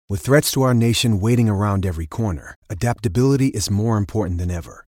With threats to our nation waiting around every corner, adaptability is more important than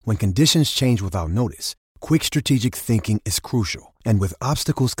ever. When conditions change without notice, quick strategic thinking is crucial. And with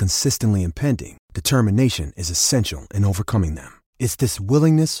obstacles consistently impending, determination is essential in overcoming them. It's this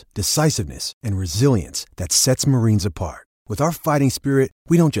willingness, decisiveness, and resilience that sets Marines apart. With our fighting spirit,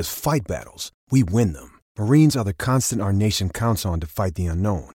 we don't just fight battles, we win them. Marines are the constant our nation counts on to fight the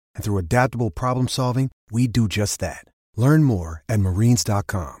unknown. And through adaptable problem solving, we do just that. Learn more at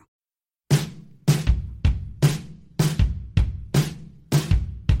marines.com.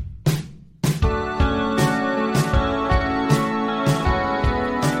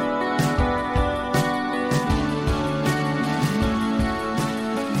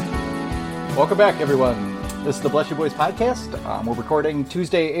 Welcome back, everyone. This is the Bless You Boys podcast. We're recording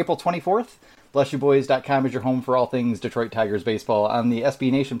Tuesday, April 24th. BlessYouBoys.com is your home for all things Detroit Tigers baseball on the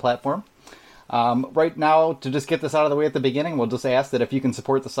SB Nation platform. Right now, to just get this out of the way at the beginning, we'll just ask that if you can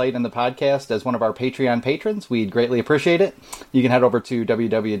support the site and the podcast as one of our Patreon patrons, we'd greatly appreciate it. You can head over to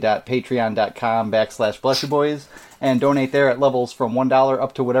www.patreon.com/BlessYouBoys and donate there at levels from $1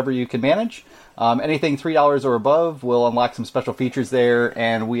 up to whatever you can manage. Anything $3 or above will unlock some special features there,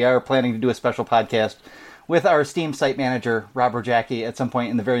 and we are planning to do a special podcast with our esteemed site manager, Rob Rojacki, at some point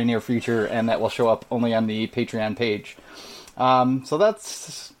in the very near future, and that will show up only on the Patreon page. So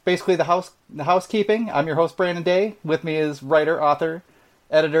that's basically the housekeeping. I'm your host, Brandon Day. With me is writer, author,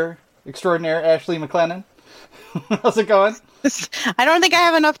 editor extraordinaire Ashley McLennan. How's it going? I don't think I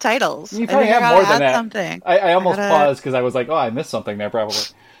have enough titles. You probably have more than that. Something. I almost paused because I was like, oh, I missed something there probably.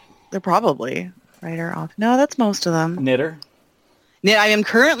 They're probably writer, author. No, that's most of them. Knitter. I am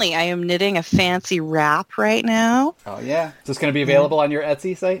knitting a fancy wrap right now. Oh, yeah. Is this going to be available on your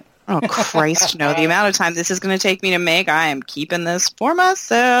Etsy site? Oh, Christ, no. The amount of time this is going to take me to make, I am keeping this for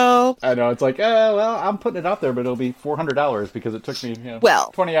myself. I know. It's like, well, I'm putting it out there, but it'll be $400 because it took me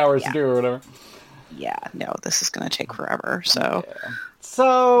 20 hours to do or whatever. Yeah, no, this is going to take forever, so... Yeah.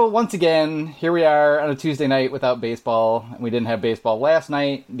 So, once again, here we are on a Tuesday night without baseball. We didn't have baseball last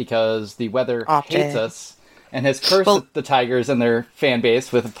night because the weather hates us and has cursed the Tigers and their fan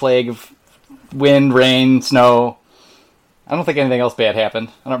base with a plague of wind, rain, snow. I don't think anything else bad happened.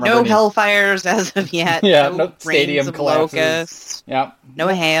 I don't remember. No hellfires as of yet. Yeah, no stadium collapses. Locusts. Yeah. No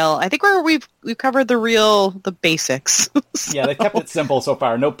hail. I think we've covered the basics. Yeah, they kept it simple so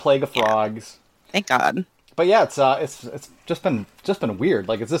far. No plague of frogs. Thank God. But yeah, it's just been weird.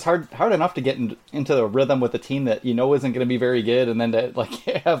 Like, it's just hard enough to get into the rhythm with a team that you know isn't going to be very good, and then to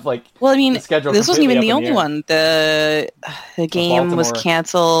have the schedule. This wasn't even the only one. The game was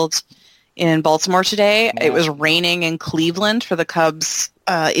canceled in Baltimore today. Yeah. It was raining in Cleveland for the Cubs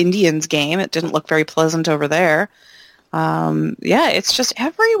Indians game. It didn't look very pleasant over there. It's just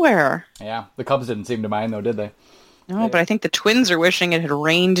everywhere. Yeah, the Cubs didn't seem to mind though, did they? No, but I think the Twins are wishing it had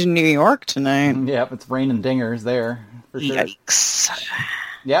rained in New York tonight. Yep, it's raining dingers there for sure. Yikes.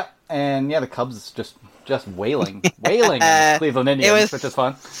 Yep, and the Cubs just wailing Cleveland Indians, which is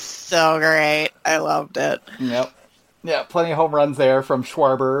fun. So great. I loved it. Yep. Yeah, plenty of home runs there from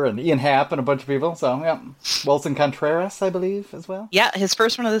Schwarber and Ian Happ and a bunch of people. So, yeah. Wilson Contreras, I believe, as well. Yeah, his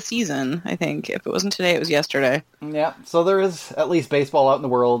first one of the season, I think. If it wasn't today, it was yesterday. Yeah, so there is at least baseball out in the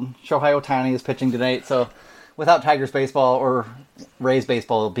world. Shohei Ohtani is pitching tonight, so without Tigers baseball or Rays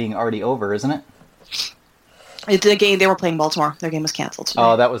baseball being already over, isn't it? It's a game. They were playing Baltimore. Their game was canceled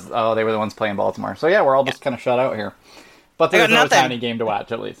today. They were the ones playing Baltimore. So, yeah, we're all just kind of shut out here. But there's no Ohtani game to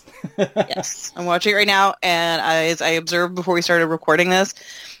watch, at least. Yes, I'm watching it right now, and as I observed before we started recording this,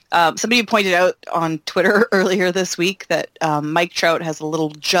 somebody pointed out on Twitter earlier this week that Mike Trout has a little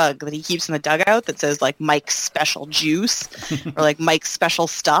jug that he keeps in the dugout that says, like, Mike's Special Juice, or, like, Mike's Special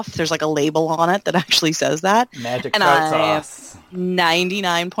Stuff. There's, like, a label on it that actually says that. Magic Trout sauce.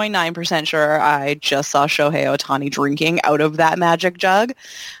 99.9% sure I just saw Shohei Ohtani drinking out of that magic jug.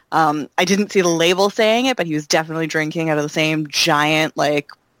 I didn't see the label saying it, but he was definitely drinking out of the same giant,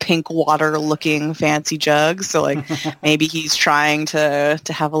 like, pink water-looking fancy jug. So, like, maybe he's trying to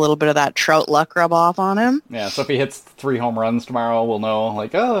have a little bit of that Trout luck rub off on him. Yeah, so if he hits 3 home runs tomorrow, we'll know,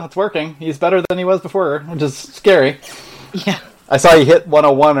 like, oh, it's working. He's better than he was before, which is scary. Yeah. I saw he hit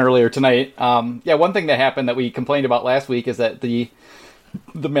 101 earlier tonight. One thing that happened that we complained about last week is that the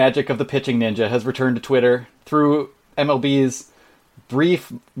magic of the pitching ninja has returned to Twitter through MLB's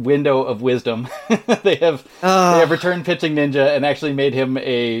brief window of wisdom. They have returned pitching ninja and actually made him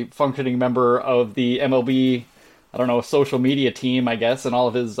a functioning member of the MLB, I don't know, social media team, I guess, and all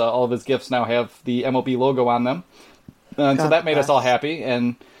of his gifts now have the MLB logo on them. And so that made us all happy,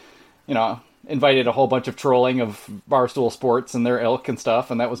 and invited a whole bunch of trolling of Barstool Sports and their ilk and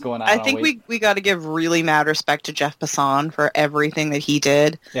stuff, and that was going on. I think we got to give really mad respect to Jeff Passan for everything that he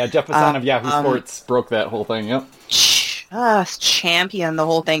did. Yeah, Jeff Passan of Yahoo Sports broke that whole thing, yep. Just championed the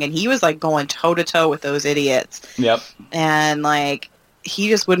whole thing, and he was, like, going toe-to-toe with those idiots. Yep. And, like, he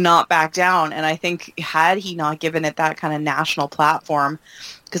just would not back down, and I think had he not given it that kind of national platform,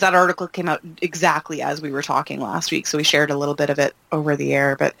 because that article came out exactly as we were talking last week, so we shared a little bit of it over the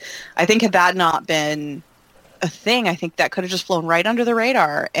air, but I think had that not been a thing, I think that could have just flown right under the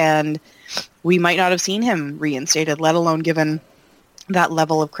radar, and we might not have seen him reinstated, let alone given that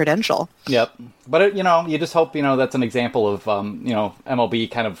level of credential. Yep. But, you just hope, that's an example of, MLB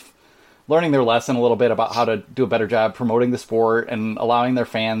kind of learning their lesson a little bit about how to do a better job promoting the sport and allowing their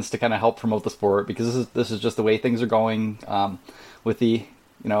fans to kind of help promote the sport, because this is just the way things are going with the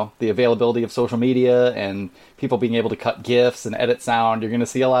availability of social media and people being able to cut GIFs and edit sound. You're going to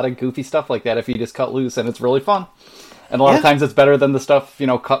see a lot of goofy stuff like that if you just cut loose, and it's really fun. And a lot of times it's better than the stuff,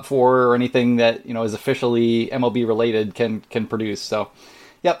 cut for or anything that, is officially MLB related can produce. So,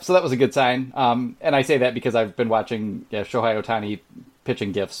 yep, so that was a good sign. And I say that because I've been watching Shohei Ohtani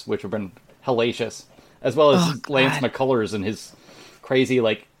pitching GIFs, which have been hellacious, as well as Lance McCullers and his crazy,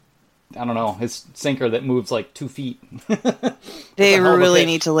 his sinker that moves like 2 feet. They really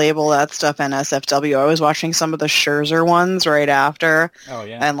need to label that stuff NSFW. I was watching some of the Scherzer ones right after. Oh,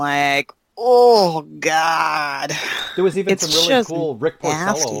 yeah. And oh, God. There was even some really cool Rick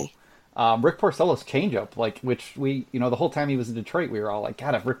Porcello. Rick Porcello's changeup, which we, the whole time he was in Detroit, we were all like,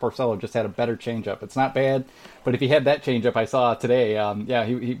 God, if Rick Porcello just had a better changeup. It's not bad, but if he had that changeup I saw today,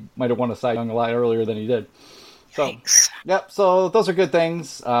 he might have won a Cy Young a lot earlier than he did. So, Thanks. Yep, so those are good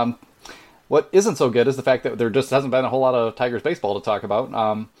things. What isn't so good is the fact that there just hasn't been a whole lot of Tigers baseball to talk about.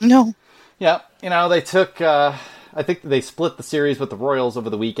 No. Yeah, they took... I think they split the series with the Royals over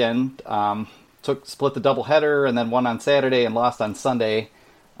the weekend. Split the doubleheader and then won on Saturday and lost on Sunday.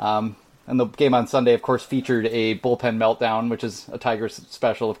 And the game on Sunday, of course, featured a bullpen meltdown, which is a Tigers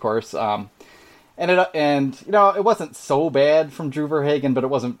special, of course. It wasn't so bad from Drew Verhagen, but it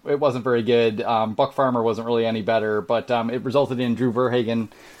wasn't very good. Buck Farmer wasn't really any better, but it resulted in Drew Verhagen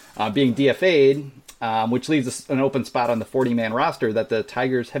being DFA'd, which leaves us an open spot on the 40-man roster that the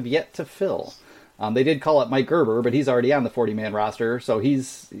Tigers have yet to fill. They did call up Mike Gerber, but he's already on the 40-man roster, so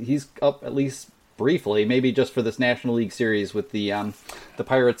he's up at least briefly, maybe just for this National League Series with the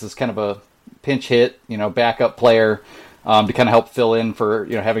Pirates as kind of a pinch hit, backup player to kind of help fill in for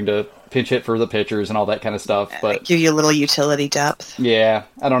having to pinch hit for the pitchers and all that kind of stuff. But give you a little utility depth. Yeah,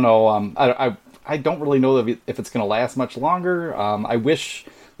 I don't know. I don't really know if it's going to last much longer. I wish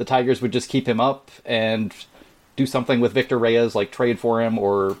the Tigers would just keep him up and do something with Victor Reyes, like trade for him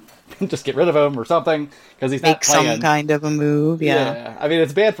or just get rid of him or something, because he's not playing. Make some kind of a move, yeah. I mean,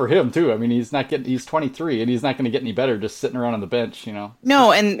 it's bad for him too. I mean, he's 23 and he's not going to get any better just sitting around on the bench,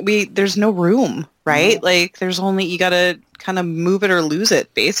 No, and there's no room, right? Like there's only, you got to kind of move it or lose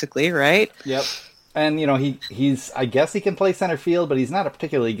it, basically, right? Yep. And he's I guess he can play center field, but he's not a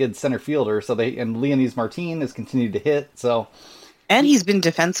particularly good center fielder. So Leonys Martin has continued to hit. So. And he's been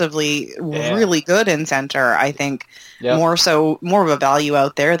defensively really good in center, I think. Yep. More of a value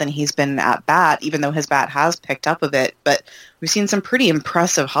out there than he's been at bat, even though his bat has picked up a bit. But we've seen some pretty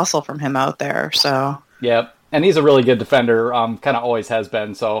impressive hustle from him out there. So. Yep. And he's a really good defender, kind of always has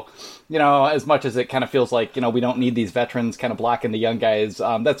been. So, as much as it kind of feels like, we don't need these veterans kind of blocking the young guys,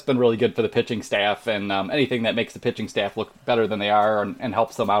 that's been really good for the pitching staff. And anything that makes the pitching staff look better than they are and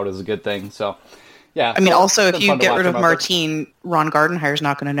helps them out is a good thing. So. Yeah, I mean, also, if you get rid of Martin, Ron Gardenhire's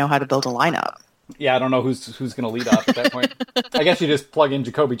not going to know how to build a lineup. Yeah, I don't know who's going to lead off at that point. I guess you just plug in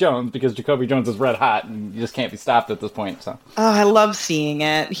Jacoby Jones, because Jacoby Jones is red hot, and you just can't be stopped at this point. So. Oh, I love seeing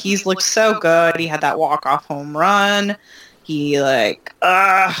it. He's looked so good. He had that walk-off home run. He,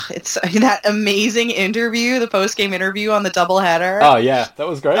 it's that amazing interview, the post-game interview on the doubleheader. Oh, yeah, that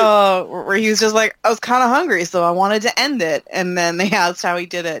was great. Where he was just like, I was kind of hungry, so I wanted to end it. And then they asked how he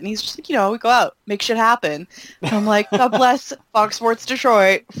did it. And he's just like, we go out, make shit happen. And I'm like, God bless Fox Sports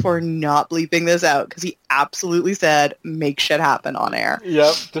Detroit for not bleeping this out, because he absolutely said, make shit happen on air.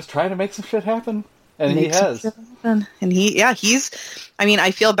 Yep, just trying to make some shit happen. And he has. And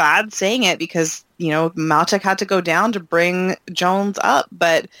I feel bad saying it because, Maltek had to go down to bring Jones up,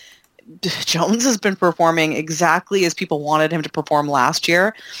 but Jones has been performing exactly as people wanted him to perform last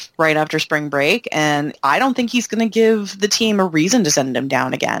year, right after spring break, and I don't think he's going to give the team a reason to send him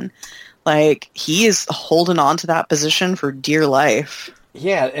down again. Like, he is holding on to that position for dear life.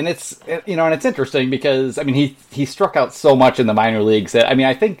 Yeah, and it's interesting because, he struck out so much in the minor leagues that,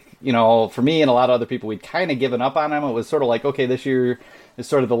 I think for me and a lot of other people, we'd kind of given up on him. It was sort of like, okay, this year is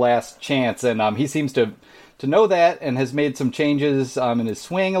sort of the last chance, and he seems to know that and has made some changes in his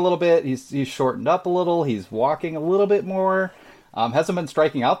swing a little bit. He's shortened up a little. He's walking a little bit more. Hasn't been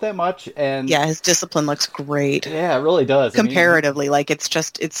striking out that much, and yeah, his discipline looks great. Yeah, it really does. Comparatively,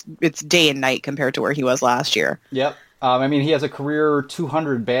 it's day and night compared to where he was last year. Yep. He has a career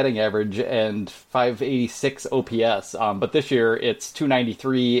 200 batting average and 586 OPS, but this year it's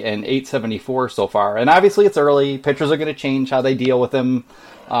 293 and 874 so far. And obviously it's early. Pitchers are going to change how they deal with him.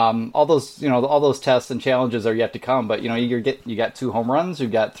 All those tests and challenges are yet to come. But you got 2 home runs,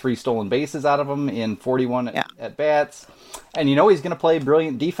 you've got 3 stolen bases out of him in 41 at bats, and he's going to play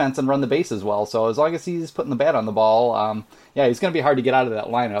brilliant defense and run the bases well. So as long as he's putting the bat on the ball, he's going to be hard to get out of that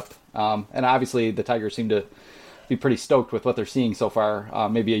lineup. And obviously the Tigers seem to be pretty stoked with what they're seeing so far,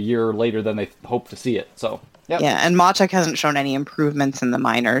 maybe a year later than they hope to see it. So, yep. Yeah, and Machek hasn't shown any improvements in the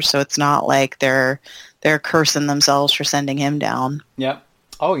minors, so it's not like they're cursing themselves for sending him down. Yep.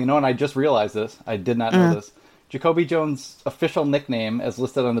 Oh, and I just realized this. I did not know this. Jacoby Jones' official nickname, as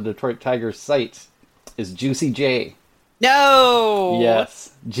listed on the Detroit Tigers site, is Juicy J. No!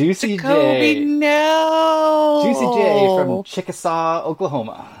 Yes. Juicy Jacoby, J. No! Juicy J from Chickasaw,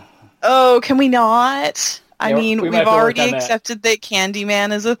 Oklahoma. Oh, can we not? We we've already accepted that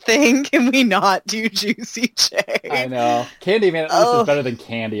Candyman is a thing. Can we not do Juicy J? I know. Candyman at least is better than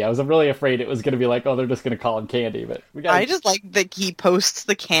Candy. I was really afraid it was going to be like, they're just going to call him Candy. But I just like that he posts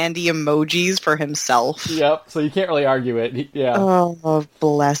the candy emojis for himself. Yep, so you can't really argue it. Yeah. Oh,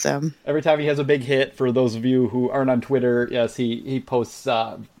 bless him. Every time he has a big hit, for those of you who aren't on Twitter, yes, he posts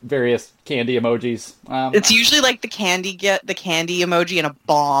various candy emojis. It's usually like the candy emoji and a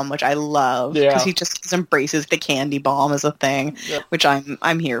bomb, which I love. Yeah. Because he just embraces the candy bomb as a thing, which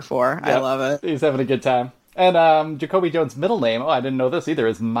I'm here for. Yep. I love it. He's having a good time. And Jacoby Jones' middle name, I didn't know this either,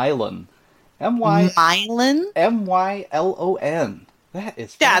 is Mylon. Mylon? Mylon. That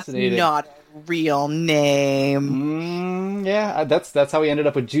is fascinating. That's not a real name. Yeah, that's how we ended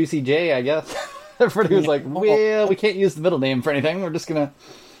up with Juicy J, I guess. Everybody was like, well, we can't use the middle name for anything. We're just going to...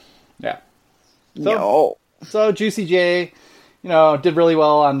 Yeah. So Juicy J... did really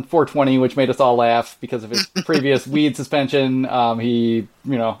well on 420, which made us all laugh because of his previous weed suspension. He,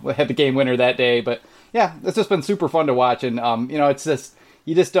 had the game winner that day. But, yeah, it's just been super fun to watch. And, it's just,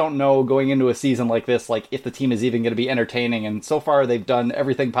 you just don't know going into a season like this, like, if the team is even going to be entertaining. And so far, they've done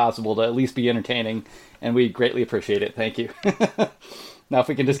everything possible to at least be entertaining. And we greatly appreciate it. Thank you. Now, if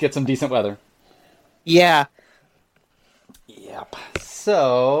we can just get some decent weather. Yeah. Yep.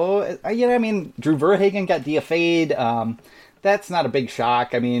 So, Drew Verhagen got DFA'd. That's not a big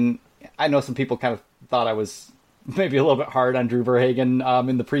shock. I know some people kind of thought I was maybe a little bit hard on Drew Verhagen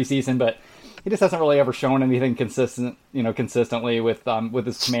in the preseason, but he just hasn't really ever shown anything consistently with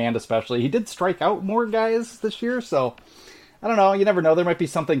his command, especially. He did strike out more guys this year, so I don't know. You never know. There might be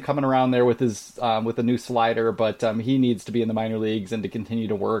something coming around there with his with a new slider, but he needs to be in the minor leagues and to continue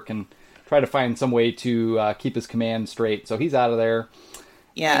to work and try to find some way to keep his command straight. So he's out of there.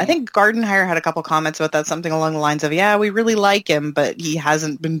 Yeah, I think Gardenhire had a couple comments about that, something along the lines of, we really like him, but he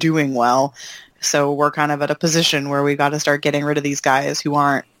hasn't been doing well. So we're kind of at a position where we got to start getting rid of these guys who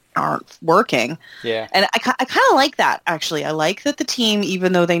aren't working. Yeah. And I kind of like that, actually. I like that the team,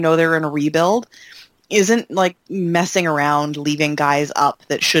 even though they know they're in a rebuild, isn't like messing around leaving guys up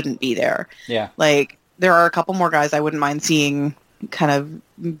that shouldn't be there. Yeah. Like, there are a couple more guys I wouldn't mind seeing kind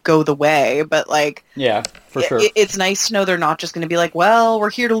of go the way, but yeah, for sure, it's nice to know they're not just going to be like, well, we're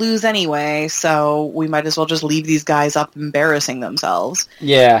here to lose anyway, so we might as well just leave these guys up embarrassing themselves.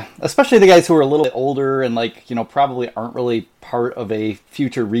 Yeah, especially the guys who are a little bit older and probably aren't really part of a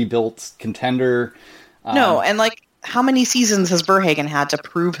future rebuilt contender. No, and how many seasons has Verhagen had to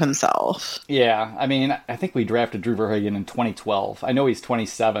prove himself? Yeah, I think we drafted Drew Verhagen in 2012. I know he's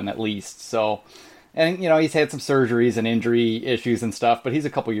 27 at least, so... And, he's had some surgeries and injury issues and stuff, but he's a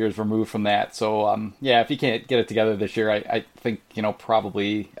couple years removed from that. So, if he can't get it together this year, I think,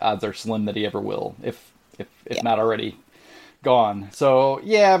 probably odds are slim that he ever will, if not already gone. So,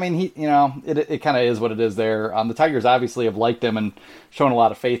 yeah, it kind of is what it is there. The Tigers obviously have liked him and shown a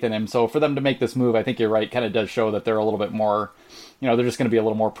lot of faith in him. So for them to make this move, I think you're right, kind of does show that they're a little bit more, they're just going to be a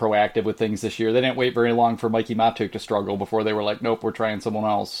little more proactive with things this year. They didn't wait very long for Mikey Matuk to struggle before they were like, nope, we're trying someone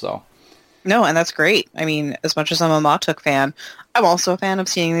else, so... No, and that's great. As much as I'm a Matuk fan, I'm also a fan of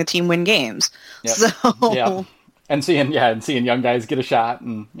seeing the team win games. Yep. So yeah, and seeing young guys get a shot,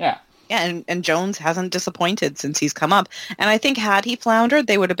 and yeah, and Jones hasn't disappointed since he's come up. And I think had he floundered,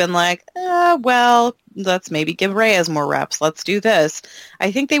 they would have been like, well, let's maybe give Reyes more reps. Let's do this.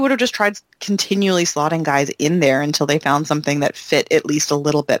 I think they would have just tried continually slotting guys in there until they found something that fit at least a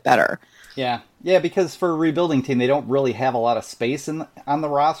little bit better. Yeah, because for a rebuilding team, they don't really have a lot of space on the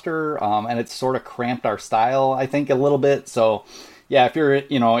roster, and it's sort of cramped our style, I think, a little bit. So, yeah, if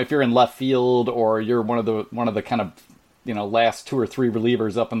you're in left field or you're one of the kind of last 2 or 3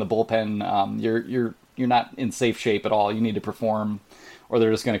 relievers up in the bullpen, you're not in safe shape at all. You need to perform, or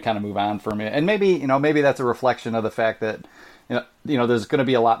they're just going to kind of move on from it. And maybe that's a reflection of the fact that there's going to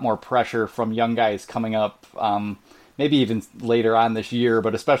be a lot more pressure from young guys coming up. Maybe even later on this year,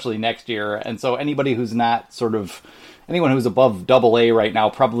 but especially next year. And so anyone who's above AA right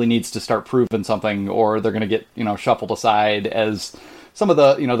now probably needs to start proving something, or they're going to get, shuffled aside as some of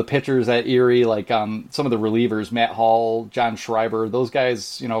the, the pitchers at Erie, like some of the relievers, Matt Hall, John Schreiber, those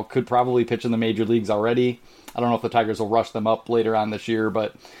guys, could probably pitch in the major leagues already. I don't know if the Tigers will rush them up later on this year,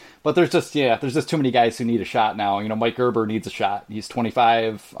 but there's just too many guys who need a shot now. Mike Gerber needs a shot. He's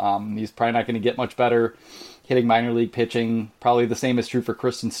 25. He's probably not going to get much better hitting minor league pitching. Probably the same is true for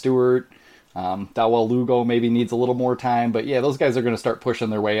Kristen Stewart. Dawel Lugo maybe needs a little more time, but yeah, those guys are going to start pushing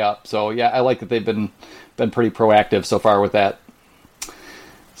their way up. So yeah, I like that they've been pretty proactive so far with that.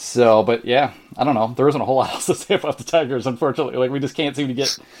 So, but yeah, I don't know. There isn't a whole lot else to say about the Tigers, unfortunately. Like, we just can't seem to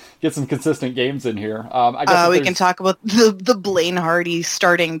get some consistent games in here. I guess we can talk about the Blaine Hardy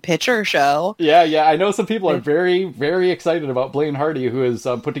starting pitcher show. Yeah. I know some people are very, very excited about Blaine Hardy, who has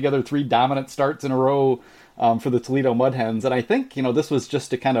put together 3 dominant starts in a row for the Toledo Mud Hens. And I think, this was just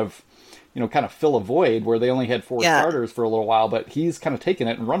to kind of fill a void where they only had 4 starters for a little while, but he's kind of taken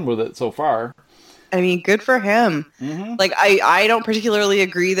it and run with it so far. I mean, good for him. Mm-hmm. Like, I don't particularly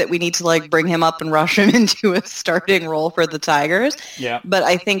agree that we need to bring him up and rush him into a starting role for the Tigers. Yeah. But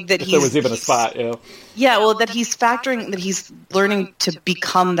I think that there was even a spot, yeah. Yeah, well, that he's learning to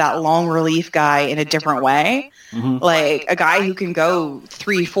become that long relief guy in a different way. Mm-hmm. Like, a guy who can go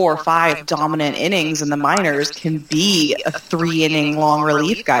 3, 4, 5 dominant innings in the minors can be a 3-inning long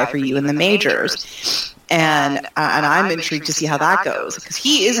relief guy for you in the majors. And I'm intrigued to see how that goes, because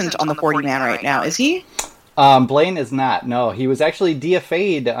he isn't on the 40-man right now, is he? Blaine is not. No, he was actually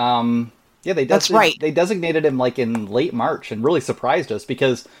DFA'd. That's right. They designated him in late March and really surprised us,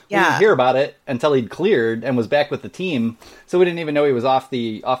 because we didn't hear about it until he'd cleared and was back with the team. So we didn't even know he was off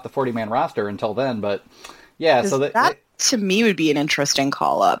the 40-man roster until then. But yeah, so that to me would be an interesting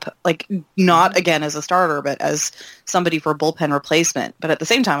call up. Like, not again as a starter, but as somebody for bullpen replacement. But at the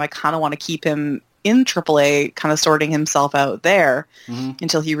same time, I kind of want to keep him in AAA, kind of sorting himself out there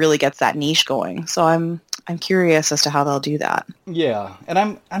until he really gets that niche going. So I'm curious as to how they'll do that. Yeah,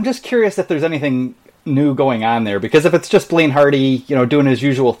 and I'm just curious if there's anything new going on there, because if it's just Blaine Hardy, doing his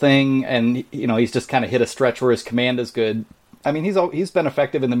usual thing, and he's just kind of hit a stretch where his command is good. I mean, he's been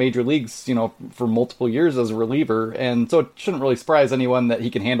effective in the major leagues, for multiple years as a reliever, and so it shouldn't really surprise anyone that he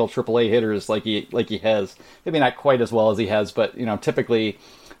can handle AAA hitters like he has. Maybe not quite as well as he has, but typically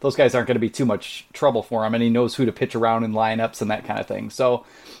those guys aren't going to be too much trouble for him, and he knows who to pitch around in lineups and that kind of thing. So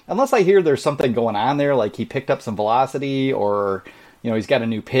unless I hear there's something going on there, like he picked up some velocity, or he's got a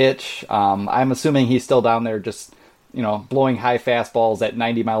new pitch, I'm assuming he's still down there just blowing high fastballs at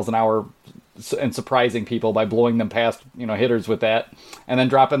 90 miles an hour and surprising people by blowing them past hitters with that, and then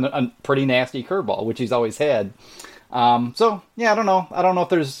dropping a pretty nasty curveball, which he's always had. So yeah, I don't know if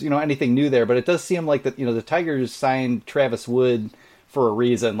there's anything new there, but it does seem like that the Tigers signed Travis Wood for a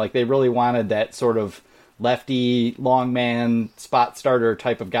reason. Like, they really wanted that sort of lefty, long man, spot starter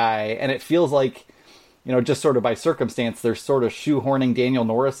type of guy. And it feels like, just sort of by circumstance, they're sort of shoehorning Daniel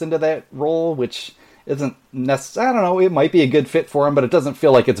Norris into that role, which isn't necessarily, I don't know, it might be a good fit for him, but it doesn't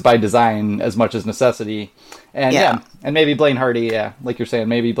feel like it's by design as much as necessity. And and maybe Blaine Hardy, like you're saying,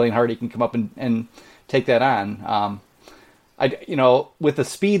 maybe Blaine Hardy can come up and take that on. With the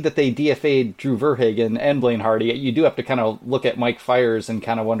speed that they DFA'd Drew Verhagen and Blaine Hardy, you do have to kind of look at Mike Fiers and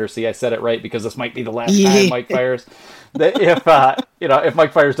kind of wonder, see, I said it right, because this might be the last time Mike Fiers, that if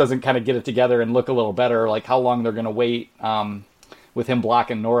Mike Fiers doesn't kind of get it together and look a little better, like how long they're going to wait with him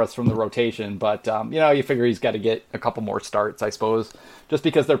blocking Norris from the rotation. But, you figure he's got to get a couple more starts, I suppose, just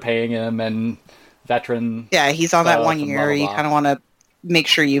because they're paying him and veteran. Yeah, he's on that 1 year. Blah, blah, blah. You kind of want to make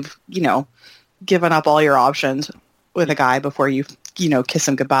sure you've, given up all your options with a guy before you kiss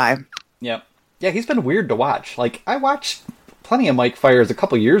him goodbye. Yep. Yeah, he's been weird to watch. Like, I watched plenty of Mike Fiers a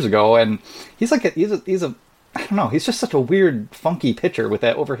couple years ago, and he's a I don't know, he's just such a weird, funky pitcher with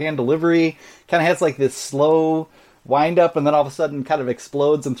that overhand delivery. Kind of has like this slow wind up, and then all of a sudden kind of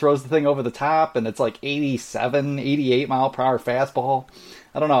explodes and throws the thing over the top, and it's like 87, 88 mile per hour fastball.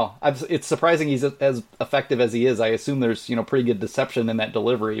 I don't know. It's surprising he's as effective as he is. I assume there's, pretty good deception in that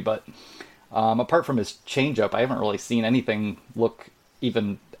delivery, but Apart from his changeup, I haven't really seen anything look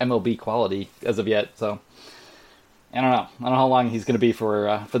even MLB quality as of yet. So I don't know. I don't know how long he's going to be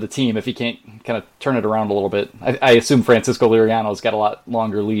for the team if he can't kind of turn it around a little bit. I assume Francisco Liriano's got a lot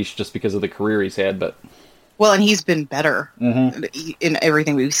longer leash just because of the career he's had, but. Well, and he's been better in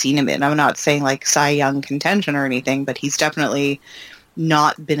everything we've seen him in. I'm not saying like Cy Young contention or anything, but he's definitely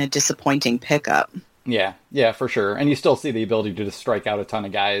not been a disappointing pickup. Yeah, for sure. And you still see the ability to just strike out a ton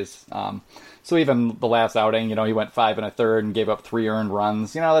of guys. So even the last outing, he went 5 1/3 and gave up 3 earned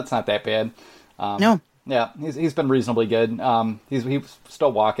runs. That's not that bad. No. Yeah, he's been reasonably good. He's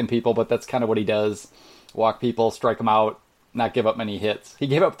still walking people, but that's kind of what he does. Walk people, strike them out, not give up many hits. He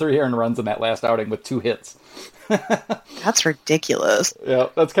gave up 3 earned runs in that last outing with 2 hits. That's ridiculous. Yeah,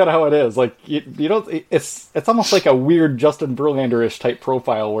 that's kind of how it is. Like you don't. It's almost like a weird Justin Verlander-ish type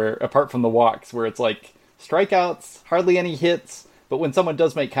profile where, apart from the walks, where it's like strikeouts, hardly any hits, but when someone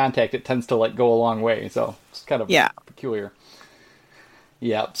does make contact, it tends to like go a long way. So it's kind of peculiar.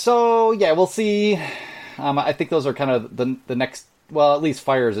 Yeah. So yeah, we'll see. I think those are kind of the next. Well, at least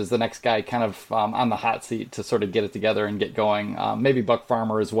Fires is the next guy kind of on the hot seat to sort of get it together and get going. Maybe Buck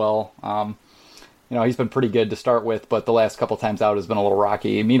Farmer as well. He's been pretty good to start with, but the last couple times out has been a little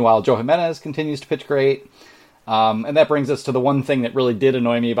rocky. Meanwhile, Joe Jimenez continues to pitch great. And that brings us to the one thing that really did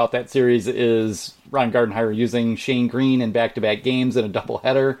annoy me about that series is Ron Gardenhire using Shane Green in back-to-back games in a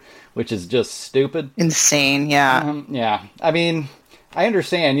doubleheader, which is just stupid. Insane, yeah. Yeah. I mean, I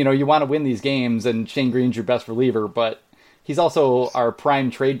understand, you want to win these games, and Shane Green's your best reliever, but he's also our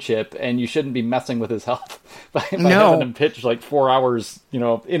prime trade chip, and you shouldn't be messing with his health by having him pitch like 4 hours,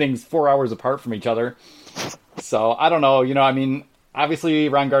 innings 4 hours apart from each other. So, I don't know. I mean, obviously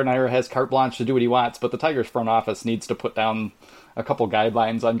Ron Gardenhire has carte blanche to do what he wants, but the Tigers front office needs to put down a couple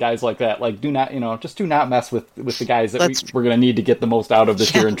guidelines on guys like that. Like, do not mess with the guys that we're going to need to get the most out of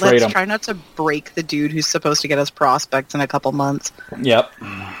this year and trade them. Let's try not to break the dude who's supposed to get us prospects in a couple months. Yep.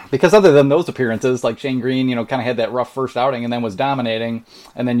 Because other than those appearances, like Shane Green, kind of had that rough first outing and then was dominating,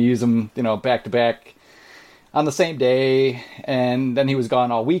 and then you use him, back to back on the same day, and then he was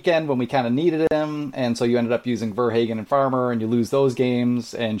gone all weekend when we kind of needed him, and so you ended up using Verhagen and Farmer, and you lose those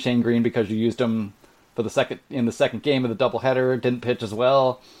games, and Shane Green, because you used him for the second game of the doubleheader, didn't pitch as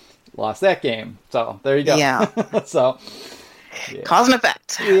well, lost that game. So there you go. Yeah. So cause and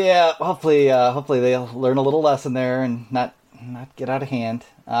effect. Yeah. Hopefully they'll learn a little lesson there and not get out of hand.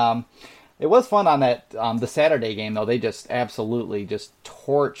 It was fun on that the Saturday game though. They just absolutely just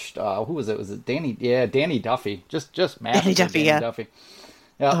torched. Who was it? Was it Danny? Yeah, Danny Duffy. Just massive. Danny Duffy. Yeah.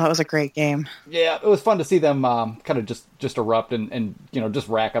 Oh, that was a great game. Yeah, it was fun to see them kind of just erupt and just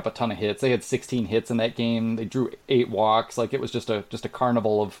rack up a ton of hits. They had 16 hits in that game. They drew 8 walks. Like, it was just a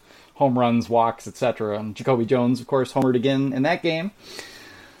carnival of home runs, walks, etc. And Jacoby Jones, of course, homered again in that game.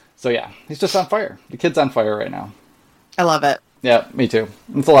 So yeah, he's just on fire. The kid's on fire right now. I love it. Yeah, me too.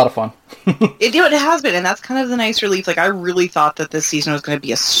 It's a lot of fun. It has been, and that's kind of the nice relief. Like, I really thought that this season was going to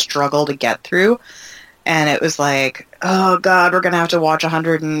be a struggle to get through. And it was like, oh, God, we're going to have to watch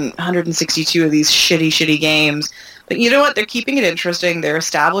 162 of these shitty games. But you know what? They're keeping it interesting. They're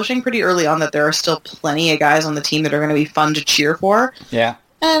establishing pretty early on that there are still plenty of guys on the team that are going to be fun to cheer for. Yeah.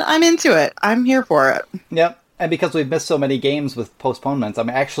 And I'm into it. I'm here for it. Yep. And because we've missed so many games with postponements,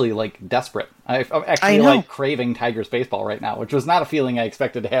 I'm actually, desperate. I'm actually, craving Tigers baseball right now, which was not a feeling I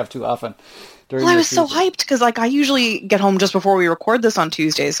expected to have too often. Well, I was so hyped because, I usually get home just before we record this on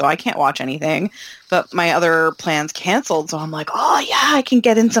Tuesdays, so I can't watch anything. But my other plans canceled, so I'm like, oh, yeah, I can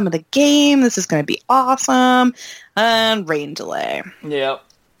get in some of the game. This is going to be awesome. And rain delay. Yep.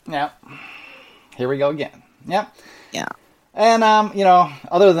 Here we go again. Yep. Yeah. And,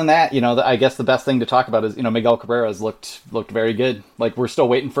 other than that, I guess the best thing to talk about is, Miguel Cabrera's looked very good. Like, we're still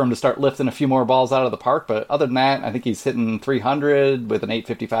waiting for him to start lifting a few more balls out of the park, but other than that, I think he's hitting 300 with an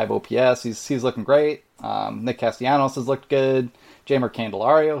 855 OPS. He's looking great. Nick Castellanos has looked good. Jeimer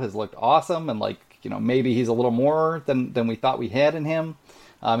Candelario has looked awesome, and, maybe he's a little more than we thought we had in him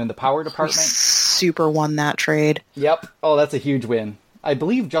in the power department. We super won that trade. Yep. Oh, that's a huge win. I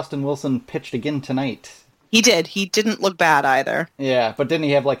believe Justin Wilson pitched again tonight. He did. He didn't look bad either. Yeah, but didn't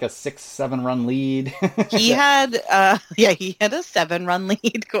he have a 6-7 run lead? He had a 7-run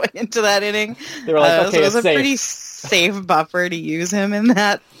lead going into that inning. They were like, okay, so it was it's safe. Pretty safe buffer to use him in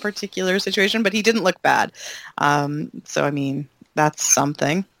that particular situation, but he didn't look bad. So, I mean, that's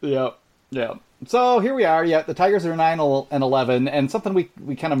something. Yeah. So here we are. Yeah, the Tigers are 9-11, and something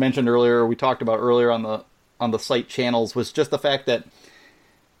we kind of mentioned earlier, we talked about earlier on the site channels, was just the fact that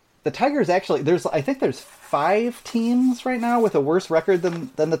the Tigers actually, I think there's 5 teams right now with a worse record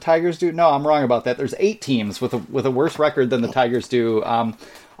than the Tigers do. No, I'm wrong about that. There's 8 teams with a worse record than the Tigers do.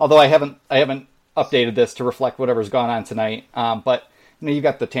 Although I haven't updated this to reflect whatever's gone on tonight. But you've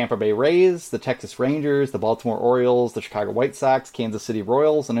got the Tampa Bay Rays, the Texas Rangers, the Baltimore Orioles, the Chicago White Sox, Kansas City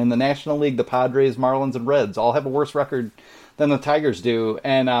Royals, and in the National League, the Padres, Marlins, and Reds all have a worse record than the Tigers do.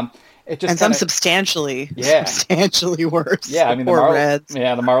 And it just some substantially worse. Yeah, I mean the Reds.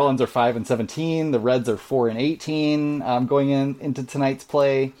 Yeah, the Marlins are 5-17. The Reds are 4-18 going into tonight's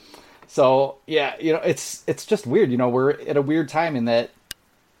play. So yeah, it's just weird. We're at a weird time in that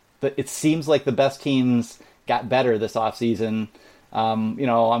it seems like the best teams got better this offseason. The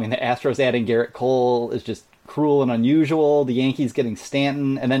Astros adding Garrett Cole is just cruel and unusual. The Yankees getting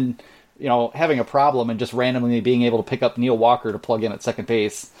Stanton, and then having a problem and just randomly being able to pick up Neil Walker to plug in at second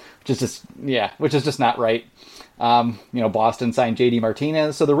base, which is just not right. Boston signed JD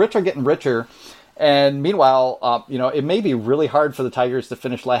Martinez, so the rich are getting richer. And meanwhile, it may be really hard for the Tigers to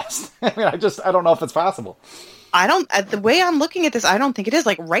finish last. I don't know if it's possible. The way I'm looking at this, I don't think it is.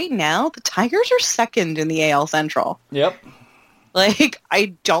 Like right now, the Tigers are second in the AL Central. Yep. Like, I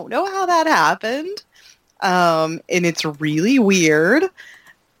don't know how that happened. And it's really weird.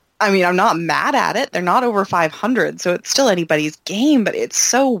 I mean, I'm not mad at it. They're not over 500, so it's still anybody's game, but it's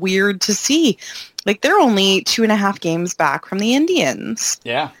so weird to see. Like, they're only 2.5 games back from the Indians.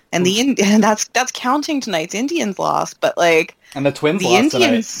 Yeah. And and that's counting tonight's Indians loss, but like... And the Twins lost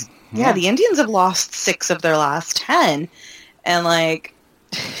tonight. Yeah, the Indians have lost 6 of their last 10. And like...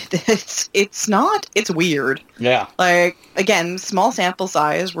 It's weird. Yeah. Like, again, small sample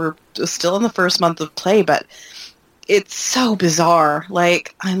size. We're still in the first month of play, but it's so bizarre.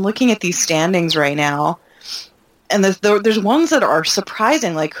 Like, I'm looking at these standings right now, and there's ones that are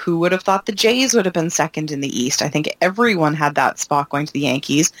surprising. Like, who would have thought the Jays would have been second in the East? I think everyone had that spot going to the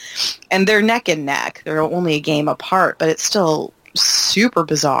Yankees, and they're neck and neck. They're only a game apart, but it's still super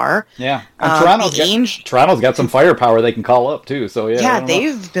bizarre. Yeah. And Toronto's got some firepower they can call up too. So yeah,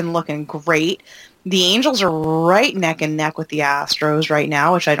 they've been looking great. The Angels are right neck and neck with the Astros right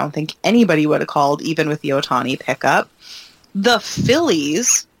now, which I don't think anybody would have called even with the Ohtani pickup. The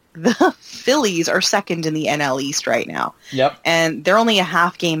Phillies are second in the NL East right now. Yep. And they're only a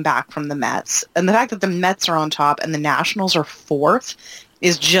half game back from the Mets. And the fact that the Mets are on top and the Nationals are fourth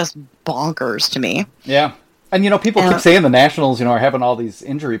is just bonkers to me. Yeah. And, people keep saying the Nationals, are having all these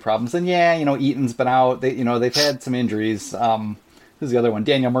injury problems. And, Eaton's been out. They've had some injuries. Who's the other one?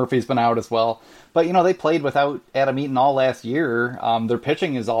 Daniel Murphy's been out as well. But, they played without Adam Eaton all last year. Their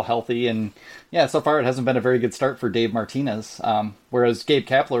pitching is all healthy. And, so far it hasn't been a very good start for Dave Martinez. Whereas Gabe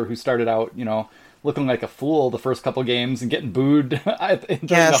Kapler, who started out, looking like a fool the first couple games and getting booed.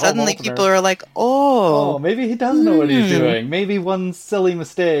 Suddenly people are like, oh, maybe he does know what he's doing. Maybe one silly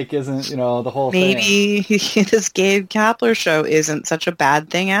mistake isn't, the whole thing. Maybe this Gabe Kapler show isn't such a bad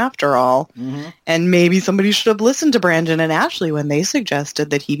thing after all. Mm-hmm. And maybe somebody should have listened to Brandon and Ashley when they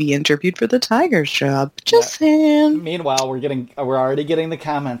suggested that he be interviewed for the Tigers job. Just saying. Meanwhile, we're already getting the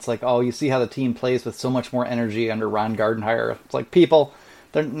comments like, oh, you see how the team plays with so much more energy under Ron Gardenhire. It's like, people...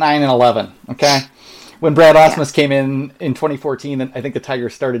 They're 9-11, okay? When Brad Ausmus came in 2014, I think the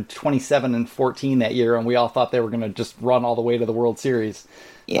Tigers started 27-14 that year, and we all thought they were going to just run all the way to the World Series.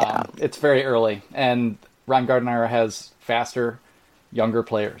 Yeah. It's very early, and Ron Gardenhire has faster, younger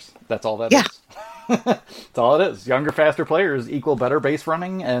players. That's all that is. That's all it is. Younger, faster players equal better base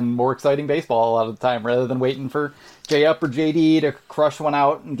running and more exciting baseball a lot of the time, rather than waiting for J-Up or JD to crush one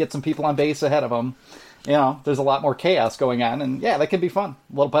out and get some people on base ahead of them. There's a lot more chaos going on, and that can be fun.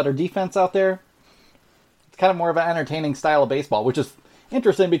 A little better defense out there. It's kind of more of an entertaining style of baseball, which is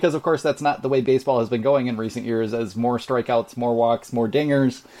interesting because, of course, that's not the way baseball has been going in recent years, as more strikeouts, more walks, more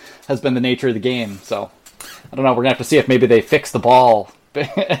dingers has been the nature of the game. So, I don't know. We're going to have to see if maybe they fix the ball and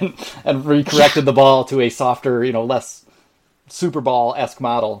recorrected the ball to a softer, less Super Bowl-esque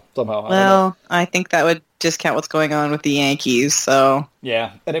model somehow. Well, I think that would discount what's going on with the Yankees, so...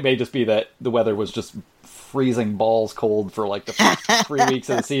 Yeah, and it may just be that the weather was just freezing balls cold for like the first 3 weeks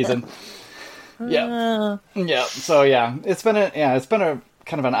of the season. Yeah. So it's been a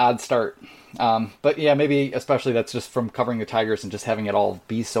kind of an odd start. But maybe especially that's just from covering the Tigers and just having it all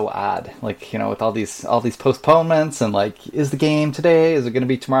be so odd. Like, with all these postponements and like, is the game today? Is it going to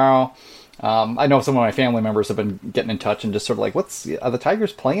be tomorrow? I know some of my family members have been getting in touch and just sort of like, are the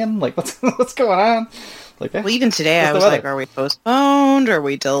Tigers playing? Like, what's going on? Like, well, even today I was like, are we postponed? Are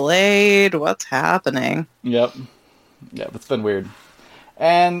we delayed? What's happening? Yep, it's been weird.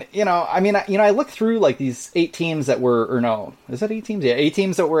 And, I looked through, like, these 8 teams that were, or no, is that 8 teams? Yeah, 8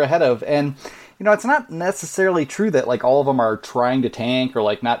 teams that we're ahead of. And, it's not necessarily true that, like, all of them are trying to tank or,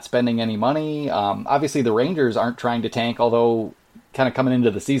 like, not spending any money. Obviously, the Rangers aren't trying to tank, although kind of coming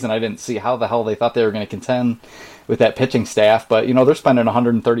into the season, I didn't see how the hell they thought they were going to contend with that pitching staff. But, they're spending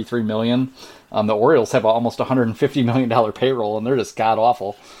 $133 million. The Orioles have almost $150 million payroll, and they're just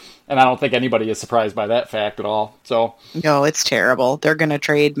god-awful. And I don't think anybody is surprised by that fact at all. So no, it's terrible. They're going to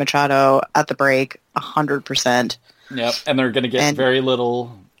trade Machado at the break 100%. Yep, and they're going to get very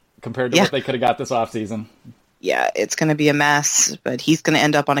little compared to what they could have got this offseason. Yeah, it's going to be a mess, but he's going to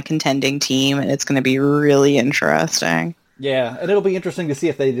end up on a contending team, and it's going to be really interesting. Yeah, and it'll be interesting to see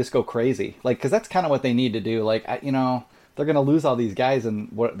if they just go crazy. Like, because that's kind of what they need to do. Like, they're going to lose all these guys, and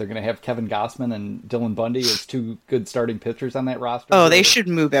they're going to have Kevin Gausman and Dylan Bundy as 2 good starting pitchers on that roster. Oh, they should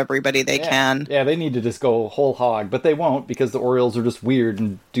move everybody they can. Yeah, they need to just go whole hog, but they won't because the Orioles are just weird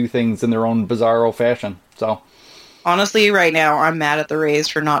and do things in their own bizarro fashion. So, honestly, right now, I'm mad at the Rays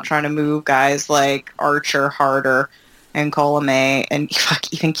for not trying to move guys like Archer, Harder, and Colomé, and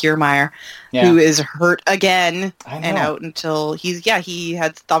even Kiermaier, who is hurt again and out until he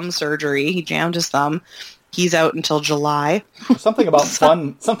had thumb surgery. He jammed his thumb. He's out until July. Something about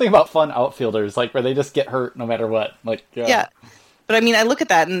fun outfielders, like where they just get hurt no matter what. Like yeah. But I mean, I look at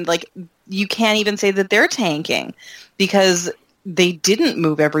that and like you can't even say that they're tanking because they didn't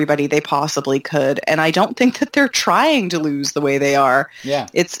move everybody they possibly could, and I don't think that they're trying to lose the way they are. Yeah.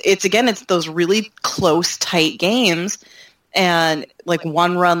 It's those really close, tight games, and like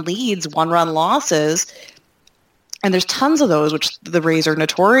 1-run leads, 1-run losses. And there's tons of those, which the Rays are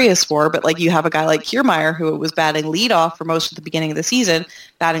notorious for. But like you have a guy like Kiermaier, who was batting leadoff for most of the beginning of the season,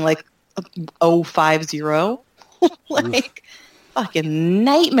 batting like 0.50, like fucking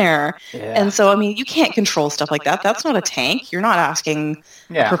nightmare. Yeah. And so I mean, you can't control stuff like that. That's not a tank. You're not asking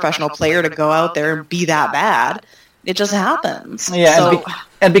a professional player to go out there and be that bad. It just happens. Yeah, so,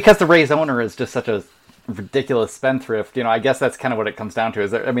 and because the Rays owner is just such a ridiculous spendthrift, I guess that's kind of what it comes down to.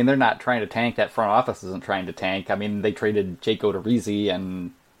 They're not trying to tank. That front office isn't trying to tank. I mean, they traded Jake Odorizzi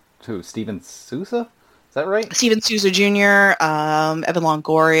and Steven Souza. Is that right? Steven Souza Jr., Evan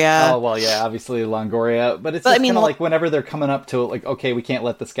Longoria. Oh, well, yeah, obviously Longoria. But it's just kind of like whenever they're coming up to it, like, okay, we can't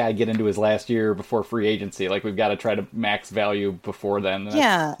let this guy get into his last year before free agency. Like, we've got to try to max value before then.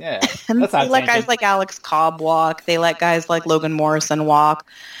 Yeah. And they let guys like Alex Cobb walk. They let guys like Logan Morrison walk.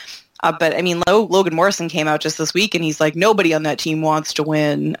 But, I mean, Logan Morrison came out just this week, and he's like, nobody on that team wants to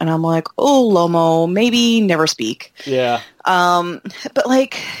win. And I'm like, oh, Lomo, maybe never speak. Yeah. But,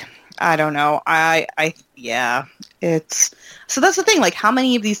 like, I don't know. It's... So that's the thing. Like, how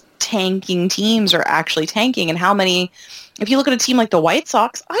many of these tanking teams are actually tanking? And how many... If you look at a team like the White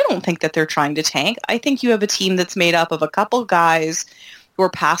Sox, I don't think that they're trying to tank. I think you have a team that's made up of a couple guys who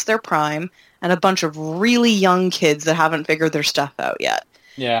are past their prime and a bunch of really young kids that haven't figured their stuff out yet.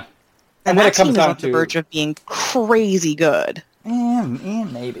 Yeah. And that team is on the verge of being crazy good.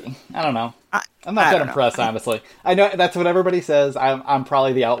 And maybe. I don't know. I'm not that impressed, honestly. I know that's what everybody says. I'm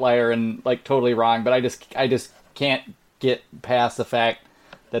probably the outlier and like totally wrong, but I just can't get past the fact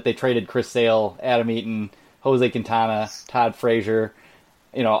that they traded Chris Sale, Adam Eaton, Jose Quintana, Todd Frazier,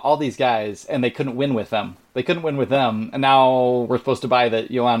 all these guys, and they couldn't win with them. And now we're supposed to buy the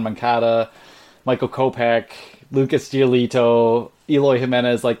Yohan Moncada, Michael Kopech, Lucas Giolito, Eloy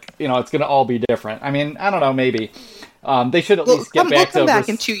Jimenez, it's going to all be different. I mean, I don't know, maybe. They should at least get back to... We'll come back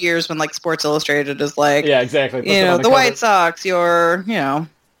in 2 years when, Sports Illustrated is like... Yeah, exactly. The White Sox, your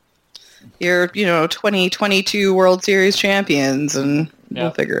 2022 World Series champions, and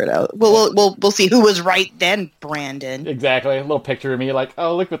we'll figure it out. We'll see who was right then, Brandon. Exactly. A little picture of me like,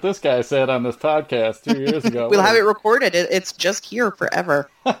 oh, look what this guy said on this podcast 2 years ago. We'll have it recorded. It's just here forever.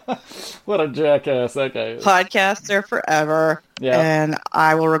 What a jackass that guy is. Podcasts are forever. Yeah. And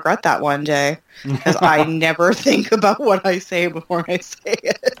I will regret that one day because I never think about what I say before I say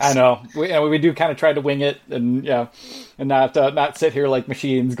it. I know. We do kind of try to wing it and not sit here like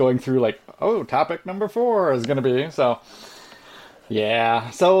machines going through topic number 4 is going to be. So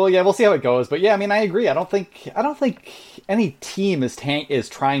yeah. So yeah, we'll see how it goes. But yeah, I mean, I agree. I don't think any team is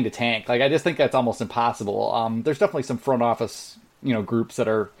trying to tank. I just think that's almost impossible. There's definitely some front office groups that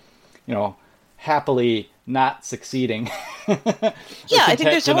are happily not succeeding. Yeah, I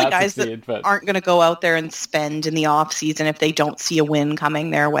think there's only guys that aren't going to go out there and spend in the off season if they don't see a win coming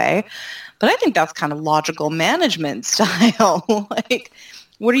their way. But I think that's kind of logical management style.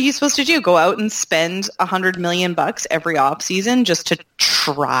 What are you supposed to do? Go out and spend $100 million every off season just to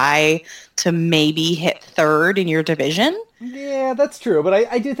try to maybe hit third in your division? Yeah, that's true. But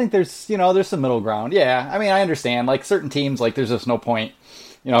I do think there's some middle ground. Yeah, I mean, I understand. Like, certain teams, like, there's just no point,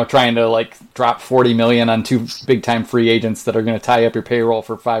 trying to, like, drop $40 million on two big-time free agents that are going to tie up your payroll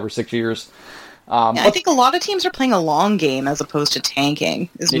for 5 or 6 years. I think a lot of teams are playing a long game as opposed to tanking,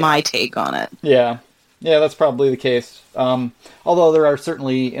 is my take on it. Yeah. Yeah, that's probably the case. Although there are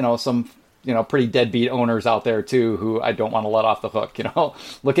certainly, some, pretty deadbeat owners out there, too, who I don't want to let off the hook,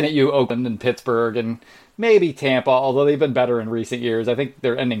 Looking at you, Oakland and Pittsburgh and maybe Tampa, although they've been better in recent years. I think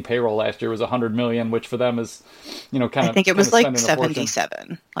their ending payroll last year was $100 million, which for them is, kind of... I think it was like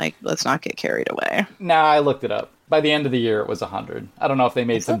 77. Like, let's not get carried away. Nah, I looked it up. By the end of the year, it was 100. I don't know if they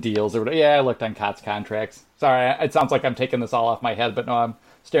made some deals or whatever. Yeah, I looked on Cott's contracts. Sorry, it sounds like I'm taking this all off my head, but no, I'm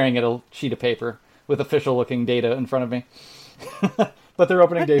staring at a sheet of paper with official-looking data in front of me. But their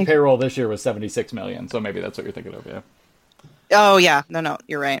opening day payroll this year was $76 million, so maybe that's what you're thinking of, yeah. Oh, yeah. No,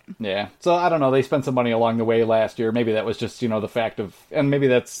 you're right. Yeah. So, I don't know. They spent some money along the way last year. Maybe that was just, the fact of... And maybe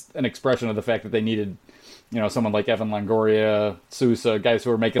that's an expression of the fact that they needed, someone like Evan Longoria, Sousa, guys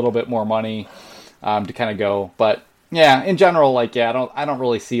who are making a little bit more money to kind of go. But, yeah, in general, like, yeah, I don't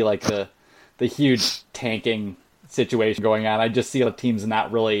really see, like, the huge tanking situation going on. I just see the teams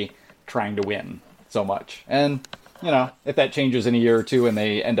not really trying to win so much. And, if that changes in a year or two and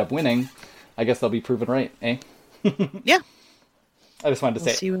they end up winning, I guess they'll be proven right, eh? Yeah. I just wanted to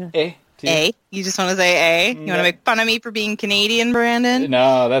say A. A? You just want to say A? You want to make fun of me for being Canadian, Brandon?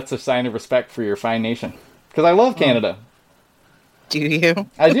 No, that's a sign of respect for your fine nation. Because I love Canada. Do you?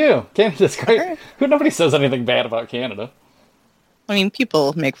 I do. Canada's great. Nobody says anything bad about Canada. I mean,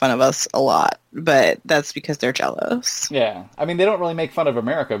 people make fun of us a lot, but that's because they're jealous. Yeah. I mean, they don't really make fun of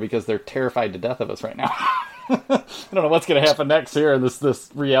America because they're terrified to death of us right now. I don't know what's going to happen next here in this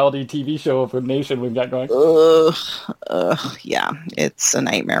reality TV show of a nation we've got going. Yeah, it's a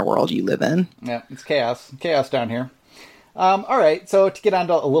nightmare world you live in. Yeah, it's chaos. Chaos down here. All right, so to get on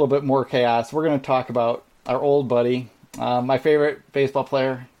to a little bit more chaos, we're going to talk about our old buddy, my favorite baseball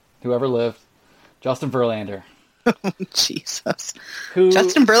player who ever lived, Justin Verlander. Jesus.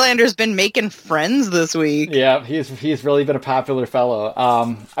 Justin Verlander's been making friends this week. Yeah, he's really been a popular fellow.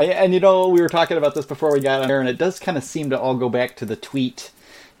 We were talking about this before we got on here, and it does kind of seem to all go back to the tweet,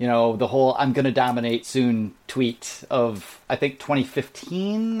 the whole "I'm going to dominate soon" tweet of, I think,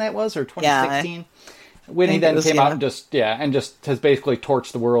 2015 that was, or 2016, when he then came out and just has basically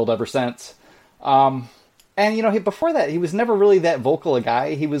torched the world ever since. Before that, he was never really that vocal a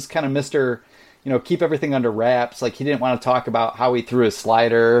guy. He was kind of Mr. Keep everything under wraps. Like, he didn't want to talk about how he threw his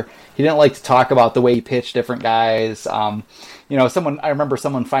slider. He didn't like to talk about the way he pitched different guys. I remember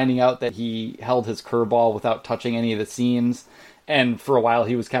someone finding out that he held his curveball without touching any of the seams. And for a while,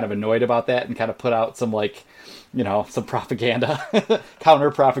 he was kind of annoyed about that and kind of put out some, some propaganda, counter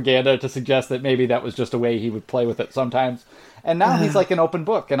propaganda to suggest that maybe that was just a way he would play with it sometimes. And now he's like an open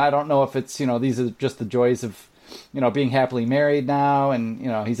book. And I don't know if it's, these are just the joys of, being happily married now, and,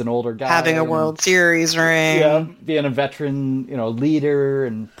 he's an older guy. Having a World Series ring. Yeah, being a veteran, leader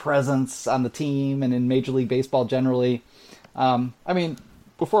and presence on the team and in Major League Baseball generally. Before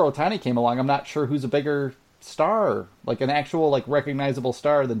Ohtani came along, I'm not sure who's a bigger star, like an actual, recognizable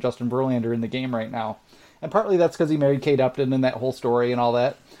star than Justin Verlander in the game right now. And partly that's because he married Kate Upton and that whole story and all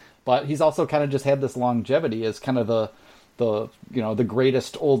that. But he's also kind of just had this longevity as kind of the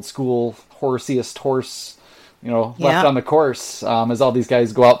greatest old school, horsiest horse, left on the course, as all these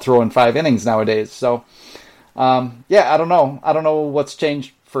guys go out throwing 5 innings nowadays. So, I don't know. I don't know what's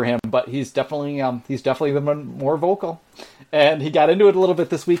changed for him, but he's definitely been more vocal. And he got into it a little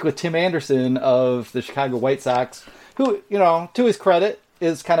bit this week with Tim Anderson of the Chicago White Sox, who, to his credit,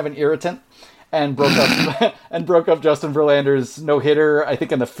 is kind of an irritant, and broke up Justin Verlander's no-hitter, I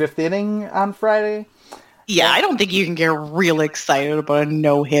think, in the 5th inning on Friday. Yeah, I don't think you can get real excited about a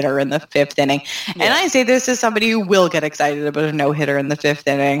no-hitter in the 5th inning. Yeah. And I say this as somebody who will get excited about a no-hitter in the 5th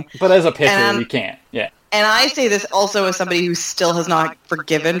inning. But as a pitcher, you can't. Yeah. And I say this also as somebody who still has not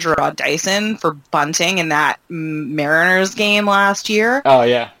forgiven Gerard Dyson for bunting in that Mariners game last year. Oh,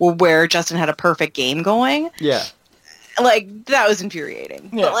 yeah. Where Justin had a perfect game going. Yeah. That was infuriating.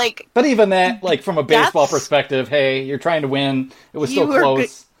 Yeah. But even that, from a baseball perspective, hey, you're trying to win. It was so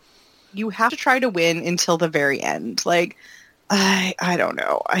close. You have to try to win until the very end. I don't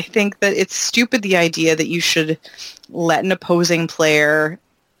know. I think that it's stupid, the idea that you should let an opposing player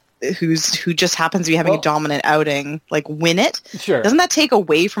who just happens to be having a dominant outing, win it. Sure. Doesn't that take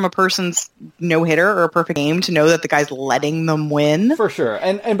away from a person's no-hitter or a perfect game to know that the guy's letting them win? For sure.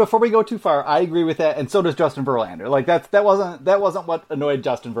 And before we go too far, I agree with that, and so does Justin Verlander. That wasn't what annoyed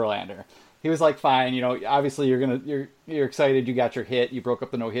Justin Verlander. He was fine, obviously you're excited, you got your hit, you broke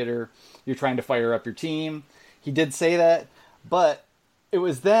up the no-hitter, you're trying to fire up your team. He did say that, but it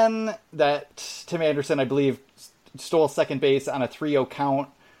was then that Tim Anderson, I believe, stole second base on a 3-0 count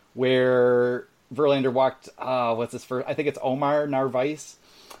where Verlander walked, what's his first? I think it's Omar Narvaez.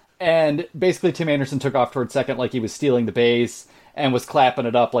 And basically Tim Anderson took off towards second like he was stealing the base and was clapping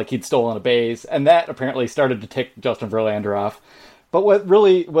it up like he'd stolen a base. And that apparently started to tick Justin Verlander off. But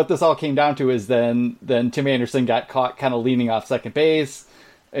what this all came down to is then Tim Anderson got caught kind of leaning off second base,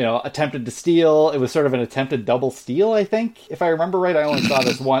 attempted to steal. It was sort of an attempted double steal, I think, if I remember right. I only saw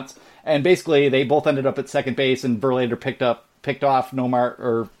this once. And basically they both ended up at second base, and Verlander picked off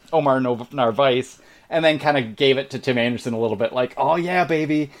Omar Narvaez, and then kind of gave it to Tim Anderson a little bit, like, oh yeah,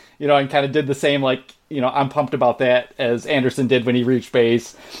 baby, and kind of did the same, like, I'm pumped about that, as Anderson did when he reached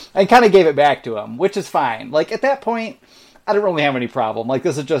base, and kind of gave it back to him, which is fine. Like, at that point, I don't really have any problem. Like,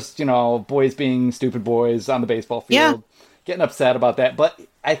 this is just, boys being stupid boys on the baseball field, getting upset about that. But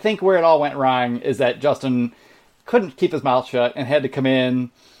I think where it all went wrong is that Justin couldn't keep his mouth shut and had to come in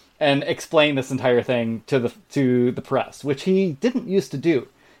and explain this entire thing to the press, which he didn't used to do.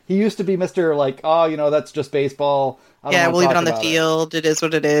 He used to be Mr. like, oh, that's just baseball. We'll leave it on the field. It is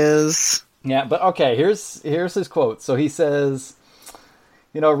what it is. Yeah, but okay, here's his quote. So he says,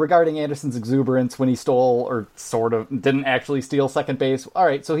 regarding Anderson's exuberance when he stole, or sort of didn't actually steal second base. All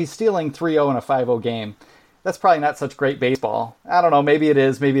right, so he's stealing 3-0 in a 5-0 game. That's probably not such great baseball. I don't know. Maybe it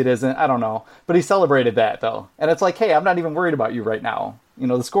is. Maybe it isn't. I don't know. But he celebrated that, though. And it's like, hey, I'm not even worried about you right now.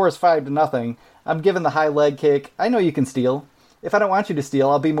 The score is 5-0. I'm giving the high leg kick. I know you can steal. If I don't want you to steal,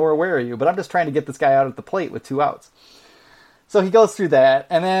 I'll be more aware of you. But I'm just trying to get this guy out at the plate with 2 outs. So he goes through that.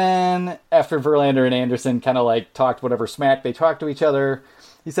 And then after Verlander and Anderson kind of like talked whatever smack they talked to each other,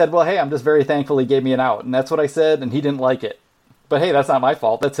 he said, well, hey, I'm just very thankful he gave me an out. And that's what I said, and he didn't like it. But hey, that's not my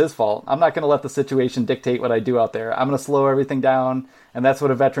fault. That's his fault. I'm not going to let the situation dictate what I do out there. I'm going to slow everything down, and that's what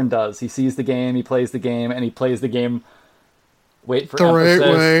a veteran does. He sees the game, he plays the game, and he plays the game, wait for emphasis,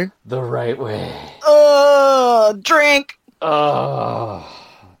 right way. The right way. Drink.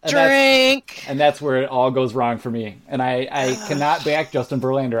 Drink. That's where it all goes wrong for me. And I cannot back Justin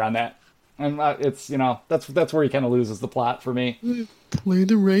Verlander on that. And it's, that's where he kind of loses the plot for me. Play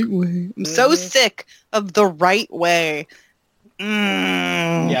the right way. I'm so sick of the right way.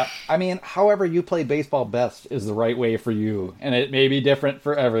 Yeah, I mean, however you play baseball best is the right way for you, and it may be different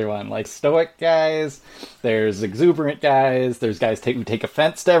for everyone. Like stoic guys, there's exuberant guys, there's guys who take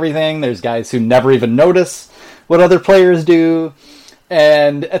offense to everything, there's guys who never even notice what other players do.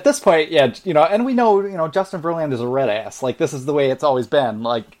 And at this point, and we know, Justin Verlander's a red ass. Like, this is the way it's always been.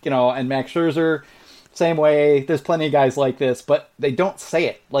 Like, and Max Scherzer, same way. There's plenty of guys like this, but they don't say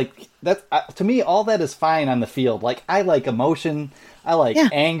it. Like, that's to me, all that is fine on the field. Like, I like emotion. I like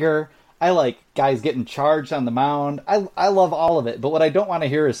anger. I like guys getting charged on the mound. I love all of it. But what I don't want to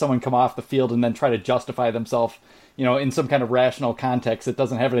hear is someone come off the field and then try to justify themselves, in some kind of rational context that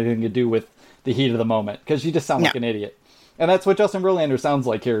doesn't have anything to do with the heat of the moment. Because you just sound like an idiot. And that's what Justin Verlander sounds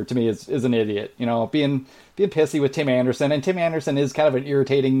like here to me is an idiot. Being pissy with Tim Anderson. And Tim Anderson is kind of an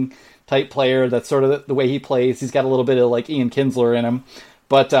irritating type player. That's sort of the way he plays. He's got a little bit of like Ian Kinsler in him.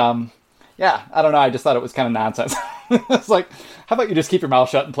 But I don't know. I just thought it was kind of nonsense. It's like, how about you just keep your mouth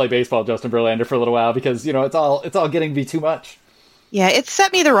shut and play baseball, Justin Verlander, for a little while? Because, it's all getting to be too much. Yeah, it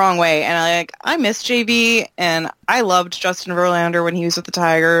set me the wrong way. And I miss JV, and I loved Justin Verlander when he was with the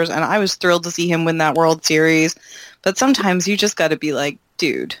Tigers, and I was thrilled to see him win that World Series. But sometimes you just got to be like,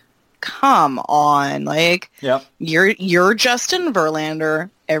 dude, come on. Like, you're Justin Verlander.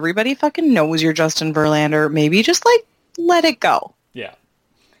 Everybody fucking knows you're Justin Verlander. Maybe just, let it go. Yeah.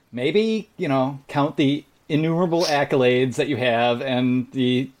 Maybe, count the innumerable accolades that you have and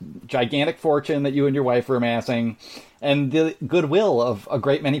the gigantic fortune that you and your wife are amassing and the goodwill of a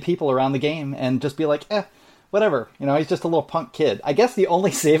great many people around the game and just be like, whatever. He's just a little punk kid. I guess the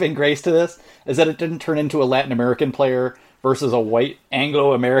only saving grace to this is that it didn't turn into a Latin American player versus a white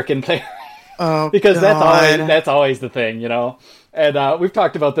Anglo-American player. Oh, because that's always the thing, And we've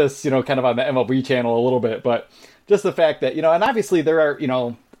talked about this, kind of on the MLB channel a little bit, but just the fact that, and obviously there are,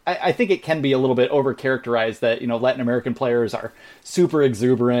 I think it can be a little bit overcharacterized that, Latin American players are super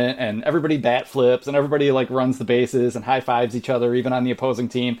exuberant and everybody bat flips and everybody runs the bases and high fives each other, even on the opposing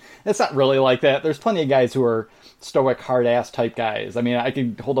team. It's not really like that. There's plenty of guys who are stoic, hard ass type guys. I mean, I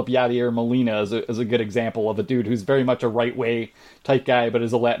can hold up Yadier Molina as a good example of a dude who's very much a right way type guy, but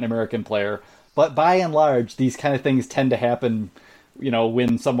is a Latin American player. But by and large, these kind of things tend to happen,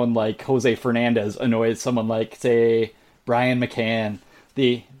 when someone like Jose Fernandez annoys someone like, say, Brian McCann,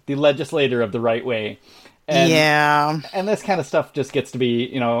 the legislator of the right way. And this kind of stuff just gets to be,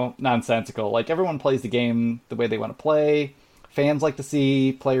 nonsensical. Like, everyone plays the game the way they want to play. Fans like to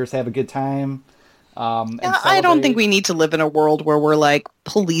see players have a good time. I don't think we need to live in a world where we're like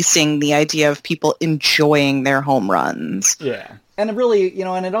policing the idea of people enjoying their home runs. Yeah. And it really,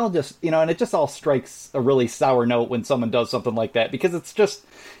 and it all just, and it just all strikes a really sour note when someone does something like that, because it's just,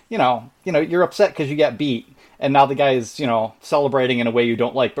 you're upset because you got beat, and now the guy is, celebrating in a way you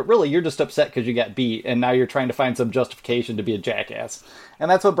don't like, but really you're just upset because you got beat, and now you're trying to find some justification to be a jackass. And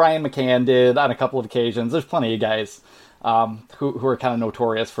that's what Brian McCann did on a couple of occasions. There's plenty of guys who are kind of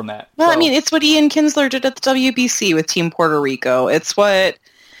notorious from that. Well, so, it's what Ian Kinsler did at the WBC with Team Puerto Rico. It's what...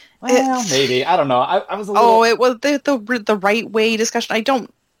 Well, maybe. I don't know. I was a little... Oh, it was the right way discussion.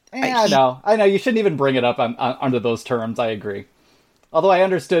 I know. You shouldn't even bring it up under those terms. I agree. Although I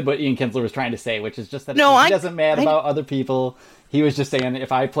understood what Ian Kinsler was trying to say, which is just that he doesn't mad about other people. He was just saying,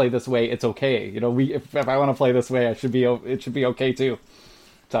 if I play this way, it's okay. If I want to play this way, it should be okay too.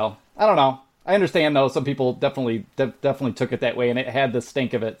 So, I don't know. I understand, though. Some people definitely took it that way, and it had the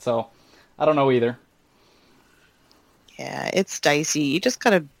stink of it. So, I don't know either. Yeah, it's dicey. You just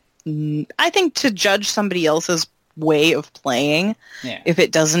gotta... I think to judge somebody else's way of playing, if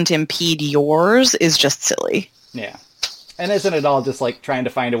it doesn't impede yours, is just silly. Yeah. And isn't it all just like trying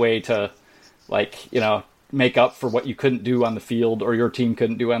to find a way to, make up for what you couldn't do on the field or your team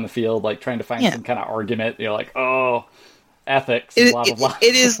couldn't do on the field, like trying to find some kind of argument, ethics, blah, blah, blah.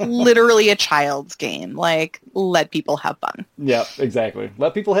 It is literally a child's game. Like, let people have fun. Yeah, exactly.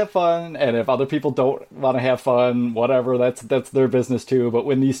 Let people have fun, and if other people don't want to have fun, whatever, that's their business too. But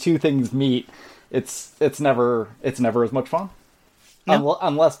when these two things meet, it's never as much fun. No.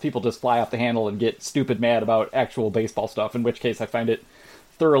 Unless people just fly off the handle and get stupid mad about actual baseball stuff, in which case I find it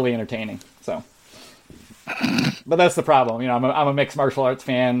thoroughly entertaining. So, but that's the problem. I'm a mixed martial arts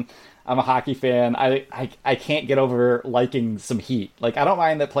fan. I'm a hockey fan. I can't get over liking some heat. Like, I don't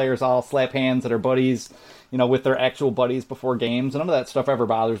mind that players all slap hands at their buddies, with their actual buddies before games. None of that stuff ever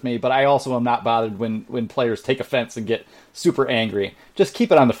bothers me. But I also am not bothered when players take offense and get super angry. Just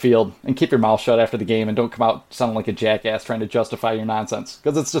keep it on the field and keep your mouth shut after the game, and don't come out sounding like a jackass trying to justify your nonsense,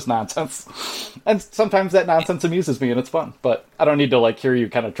 because it's just nonsense. And sometimes that nonsense amuses me and it's fun. But I don't need to hear you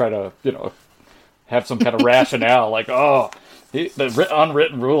kind of try to have some kind of rationale like, oh, the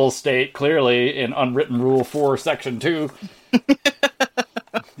unwritten rules state clearly in Unwritten Rule 4, Section 2.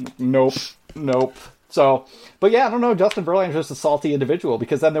 Nope. So, but yeah, I don't know. Justin Verlander's just a salty individual,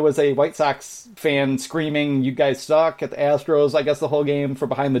 because then there was a White Sox fan screaming, "You guys suck," at the Astros, I guess the whole game, from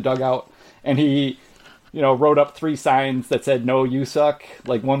behind the dugout. And he, wrote up 3 signs that said, "No, you suck,"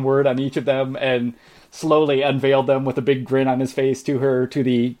 like one word on each of them, and slowly unveiled them with a big grin on his face to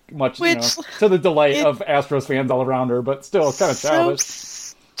the delight of Astros fans all around her, but still kind of childish.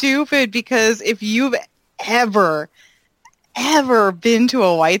 So stupid, because if you've ever been to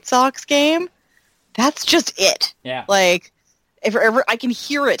a White Sox game, that's just it. Yeah. Like, if ever I can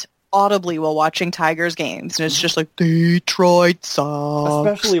hear it audibly while watching Tigers games, and it's just like, Detroit sucks.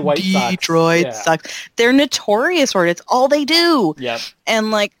 Especially White Sox. Detroit sucks. They're notorious for it. It's all they do. Yep.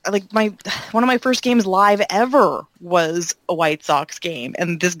 And one of my first games live ever was a White Sox game,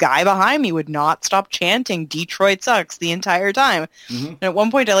 and this guy behind me would not stop chanting "Detroit sucks" the entire time. Mm-hmm. And at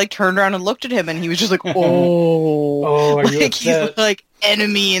one point, I turned around and looked at him, and he was just like, "Oh, are you upset?" He's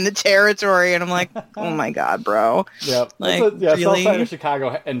enemy in the territory, and I'm like, "Oh my god, bro!" Yep. Really? South side of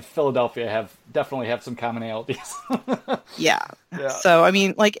Chicago and Philadelphia definitely have some commonalities. Yeah. So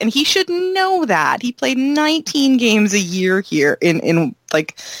and he should know that. He played 19 games a year here in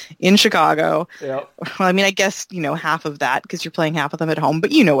Chicago. Yep. Well, I guess half of that because you're playing half of them at home,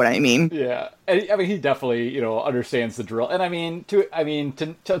 but you know what I mean. Yeah. And, he definitely understands the drill. And to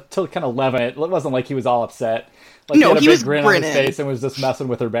kind of leaven it wasn't like he was all upset. He had a big grin on his face and was just messing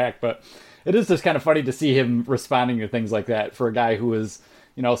with her back. But it is just kind of funny to see him responding to things like that for a guy who is,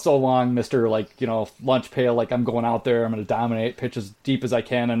 so long, Mr. lunch pail, I'm going out there, I'm going to dominate, pitch as deep as I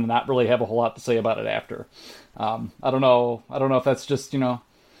can, and not really have a whole lot to say about it after. I don't know if that's just,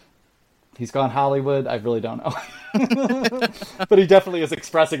 he's gone Hollywood. I really don't know. But he definitely is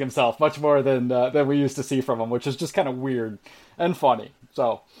expressing himself much more than we used to see from him, which is just kind of weird and funny.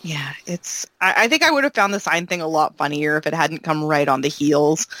 So yeah, I think I would have found the sign thing a lot funnier if it hadn't come right on the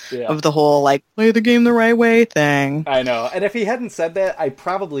heels of the whole play the game the right way thing. I know. And if he hadn't said that, I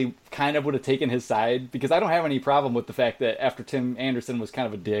probably kind of would have taken his side, because I don't have any problem with the fact that after Tim Anderson was kind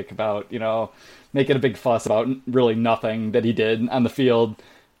of a dick about, making a big fuss about really nothing that he did on the field,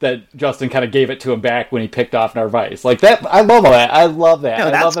 that Justin kind of gave it to him back when he picked off Narvaez. That, I love that. I love that. No,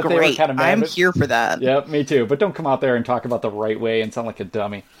 I love that great. They were kind of mad. I'm here for that. Yep, me too. But don't come out there and talk about the right way and sound like a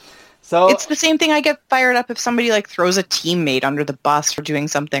dummy. So it's the same thing. I get fired up if somebody like throws a teammate under the bus for doing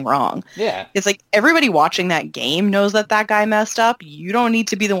something wrong. Yeah. It's like everybody watching that game knows that guy messed up. You don't need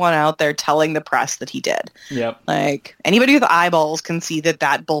to be the one out there telling the press that he did. Yep. Like anybody with eyeballs can see that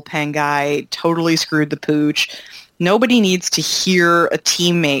bullpen guy totally screwed the pooch. Nobody needs to hear a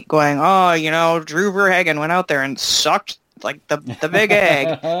teammate going, oh, Drew Verhagen went out there and sucked like the big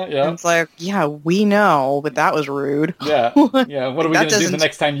egg. Yeah. It's like, yeah, we know, but that was rude. Yeah. Yeah. What are we going to do the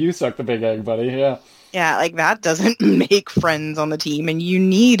next time you suck the big egg, buddy? Yeah. Yeah, like that doesn't make friends on the team, and you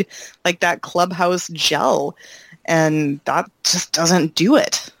need like that clubhouse gel, and that just doesn't do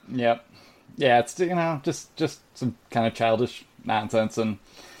it. Yep. Yeah, it's just some kind of childish nonsense, and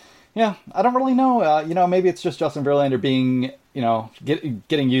yeah, I don't really know. Maybe it's just Justin Verlander being,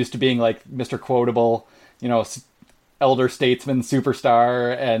 getting used to being like Mr. Quotable, elder statesman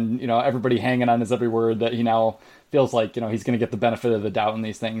superstar, and everybody hanging on his every word, that he now feels like he's going to get the benefit of the doubt in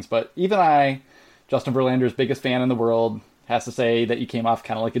these things. But even I, Justin Verlander's biggest fan in the world, has to say that you came off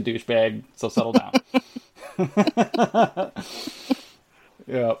kind of like a douchebag. So settle down.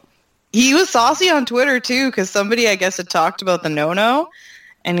 Yeah. He was saucy on Twitter too, because somebody I guess had talked about the no-no.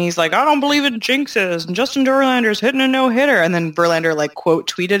 And he's like, I don't believe in jinxes, and Justin Verlander's hitting a no-hitter. And then Verlander, like, quote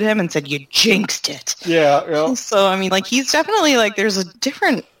tweeted him and said, you jinxed it. Yeah. So, I mean, like, he's definitely, like, there's a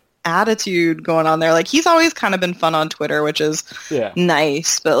different attitude going on there. Like, he's always kind of been fun on Twitter, which is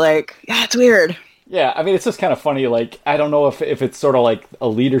nice. But, like, yeah, it's weird. Yeah, I mean, it's just kind of funny. Like, I don't know if it's sort of like a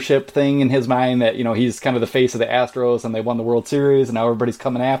leadership thing in his mind that, he's kind of the face of the Astros and they won the World Series and now everybody's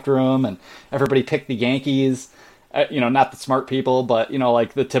coming after him and everybody picked the Yankees. Not the smart people, but,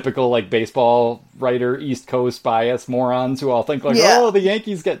 like the typical, like, baseball writer, East Coast bias morons who all think, like, oh, the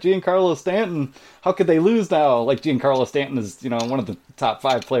Yankees got Giancarlo Stanton. How could they lose now? Like, Giancarlo Stanton is, one of the top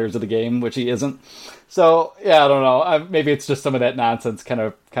 5 players of the game, which he isn't. So, yeah, I don't know. Maybe it's just some of that nonsense kind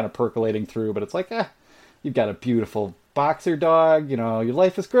of percolating through, but it's like, you've got a beautiful boxer dog, your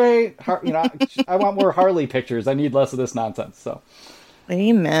life is great. I want more Harley pictures. I need less of this nonsense, so.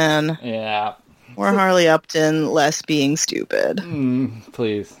 Amen. Yeah. More Harley Upton, less being stupid.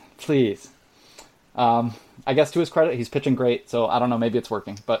 Please. I guess to his credit, he's pitching great, so I don't know, maybe it's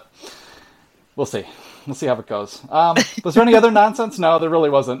working, but we'll see. We'll see how it goes. Was there any other nonsense? No, there really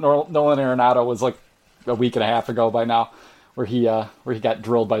wasn't. Nolan Arenado was like a week and a half ago by now, where he got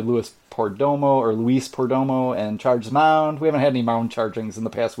drilled by Luis Perdomo and charged his mound. We haven't had any mound chargings in the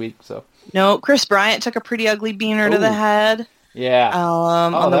past week, so. No, Chris Bryant took a pretty ugly beaner to the head. Yeah.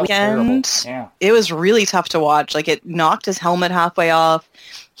 On the weekend. Yeah. It was really tough to watch. Like, it knocked his helmet halfway off.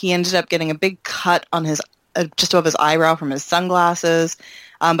 He ended up getting a big cut on his just above his eyebrow from his sunglasses.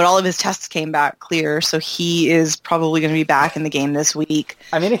 But all of his tests came back clear, so he is probably going to be back in the game this week.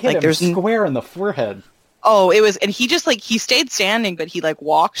 I mean, it hit him square in the forehead. Oh, it was, and he just, like, he stayed standing, but he, like,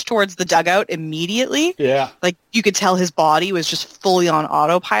 walked towards the dugout immediately. Yeah. Like, you could tell his body was just fully on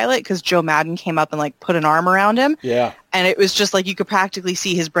autopilot because Joe Madden came up and, like, put an arm around him. Yeah. And it was just, like, you could practically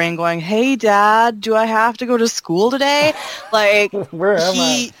see his brain going, hey, Dad, do I have to go to school today? Like, where am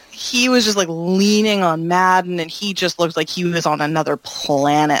I? He was just, like, leaning on Madden, and he just looked like he was on another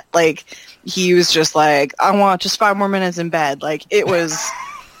planet. Like, he was just like, I want just 5 more minutes in bed. Like, it was...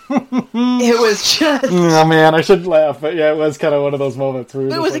 It was just... Oh, man, I shouldn't laugh, but yeah, it was kind of one of those moments where...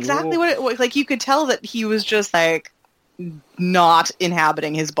 But it was exactly what it was. Like, you could tell that he was just, like, not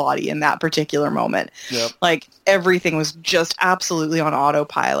inhabiting his body in that particular moment. Yep. Like, everything was just absolutely on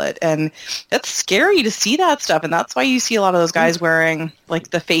autopilot, and that's scary to see that stuff, and that's why you see a lot of those guys wearing,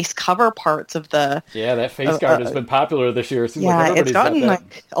 like, the face cover parts of the... Yeah, that face guard has been popular this year. It seems like it's gotten, got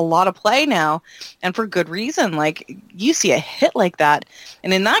like, a lot of play now, and for good reason. Like, you see a hit like that,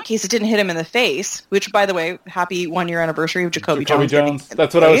 and in that case, it didn't hit him in the face, which, by the way, happy 1-year anniversary of Jacoby Jones.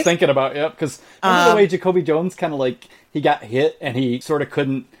 That's what I was thinking about, yep, because remember the way Jacoby Jones kind of, like, he got hit, and he sort of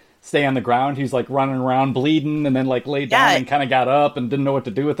couldn't stay on the ground. He was, like, running around bleeding, and then, like, laid down and kind of got up and didn't know what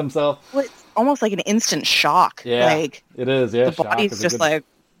to do with himself. Well, it's almost like an instant shock. Yeah, like, it is, yeah. The body's just like,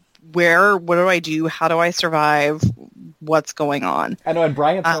 what do I do? How do I survive? What's going on? I know, and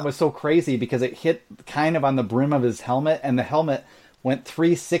Bryant's one was so crazy because it hit kind of on the brim of his helmet, and the helmet went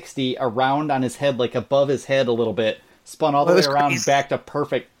 360 around on his head, like above his head a little bit, spun all the way around, back to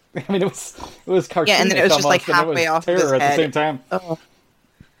perfect. I mean, it was cartoonish. Yeah, and then it was just like halfway off of his head. At the same time. Oh.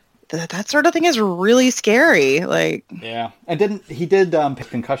 That sort of thing is really scary. Like, yeah, and he did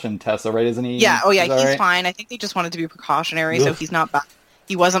concussion tests, right? Isn't he? Yeah. Oh, yeah. He's right? fine. I think they just wanted to be precautionary, so he's not back.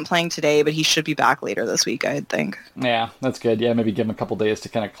 He wasn't playing today, but he should be back later this week, I think. Yeah, that's good. Yeah, maybe give him a couple days to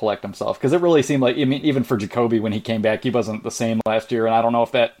kind of collect himself, because it really seemed like, I mean, even for Jacoby when he came back, he wasn't the same last year, and I don't know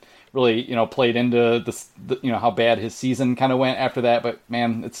if that really, played into this, how bad his season kind of went after that. But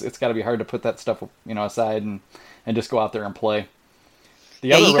man, it's got to be hard to put that stuff, aside and just go out there and play.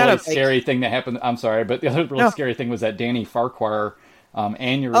 The other really scary thing that happened, I'm sorry, but the other really scary thing was that Danny Farquhar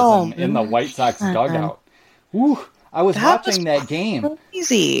aneurysm in the White Sox dugout. Woo! I was watching that game.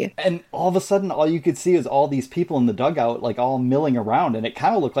 Crazy. And all of a sudden, all you could see is all these people in the dugout, like all milling around, and it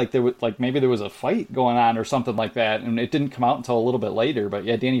kind of looked like maybe there was a fight going on or something like that. And it didn't come out until a little bit later. But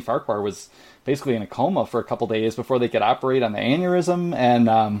yeah, Danny Farquhar was basically in a coma for a couple days before they could operate on the aneurysm. And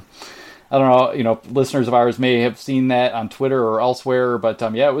I don't know, listeners of ours may have seen that on Twitter or elsewhere, but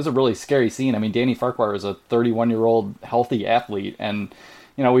yeah, it was a really scary scene. I mean, Danny Farquhar is a 31-year-old healthy athlete, and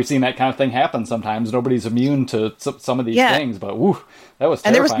we've seen that kind of thing happen sometimes. Nobody's immune to some of these things, but woo, that was terrifying.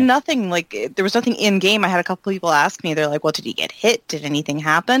 And there was nothing in game. I had a couple people ask me, they're like, well, did he get hit? Did anything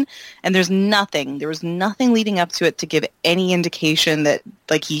happen? And there was nothing leading up to it to give any indication that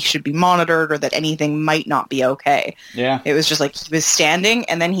like he should be monitored or that anything might not be okay. Yeah. It was just like he was standing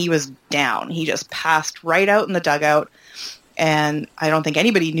and then he was down. He just passed right out in the dugout, and I don't think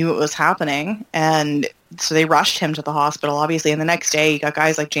anybody knew it was happening. And so they rushed him to the hospital, obviously. And the next day, you got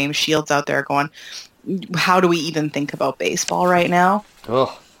guys like James Shields out there going, how do we even think about baseball right now? Ugh.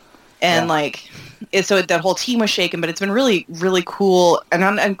 And so that whole team was shaken, but it's been really, really cool.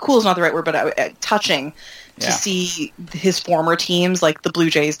 And cool is not the right word, but touching to see his former teams, like the Blue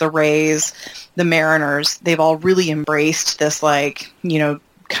Jays, the Rays, the Mariners. They've all really embraced this,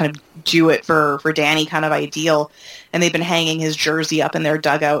 kind of do it for Danny kind of ideal. And they've been hanging his jersey up in their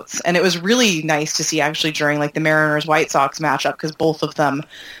dugouts. And it was really nice to see actually during the Mariners White Sox matchup, because both of them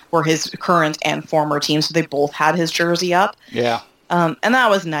were his current and former teams. So they both had his jersey up. Yeah. And that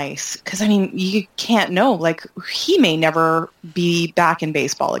was nice because, you can't know. He may never be back in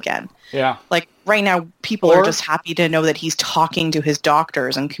baseball again. Yeah. Right now, people are just happy to know that he's talking to his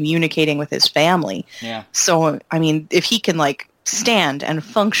doctors and communicating with his family. Yeah. So, if he can, stand and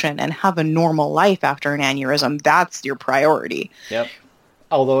function and have a normal life after an aneurysm, that's your priority. Yep.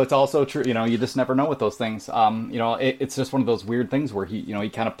 Although it's also true, you just never know with those things. It's just one of those weird things where he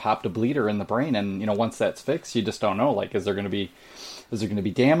kind of popped a bleeder in the brain, and once that's fixed, you just don't know. Is there going to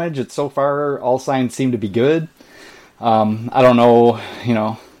be damage? It's so far all signs seem to be good. I don't know,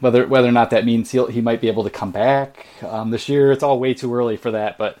 whether or not that means he might be able to come back this year. It's all way too early for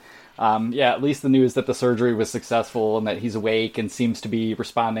that, but. At least the news that the surgery was successful and that he's awake and seems to be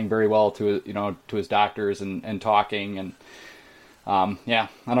responding very well to his doctors and talking and I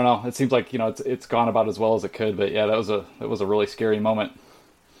don't know. It seems like it's gone about as well as it could, but yeah, that was a really scary moment.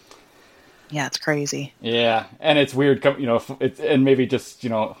 Yeah, it's crazy. Yeah, and it's weird, and maybe just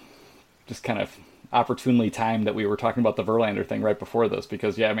kind of opportunely timed that we were talking about the Verlander thing right before this,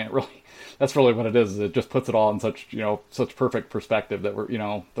 because that's really what it is. It just puts it all in such perfect perspective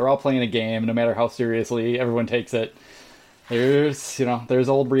that they're all playing a game, no matter how seriously everyone takes it. There's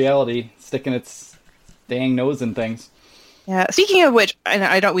old reality sticking its dang nose in things. Yeah. Speaking of which,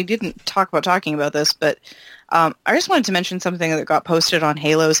 and we didn't talking about this, but I just wanted to mention something that got posted on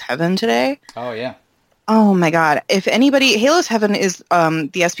Halo's Heaven today. Oh yeah. Oh my God! If anybody, Halo's Heaven is the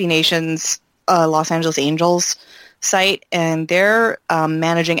SB Nation's Los Angeles Angels site, and their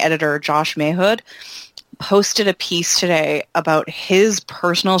managing editor, Josh Mayhood, posted a piece today about his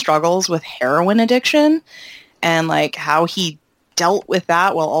personal struggles with heroin addiction and how he dealt with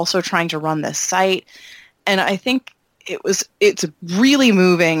that while also trying to run this site. And I think it's really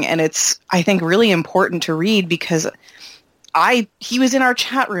moving, and it's, I think, really important to read because he was in our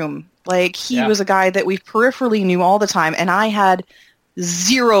chat room. He was a guy that we peripherally knew all the time, and I had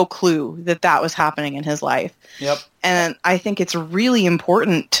zero clue that was happening in his life. Yep. And I think it's really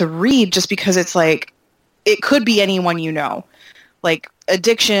important to read just because it's it could be anyone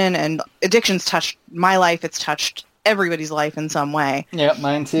addiction's touched my life. It's touched everybody's life in some way. Yeah,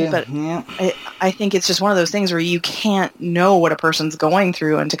 mine too. But I think it's just one of those things where you can't know what a person's going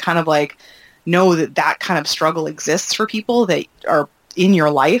through, and to kind of know that kind of struggle exists for people that are in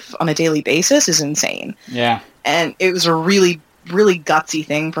your life on a daily basis is insane. Yeah. And it was a really gutsy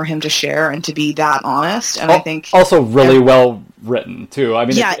thing for him to share and to be that honest. And I think also really well written too.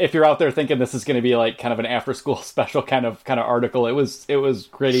 If you're out there thinking this is going to be kind of an after school special kind of article, it was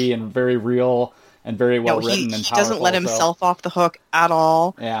gritty and very real and very well written. And he doesn't let himself off the hook at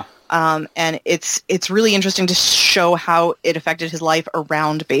all. Yeah. And it's really interesting to show how it affected his life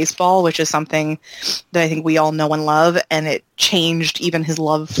around baseball, which is something that I think we all know and love. And it changed even his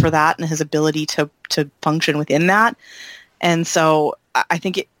love for that and his ability to function within that. And so I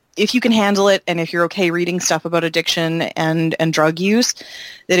think if you can handle it and if you're okay reading stuff about addiction and drug use,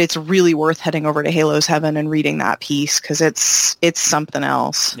 that it's really worth heading over to Halo's Heaven and reading that piece, because it's something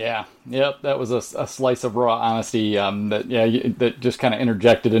else. Yeah. Yep. That was a slice of raw honesty that just kind of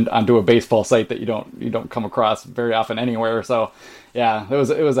interjected onto a baseball site that you don't come across very often anywhere. So yeah, it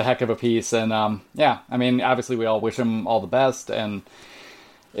was a heck of a piece. And I mean, obviously we all wish him all the best, and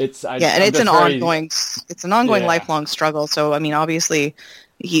it's an ongoing lifelong struggle. So I mean, obviously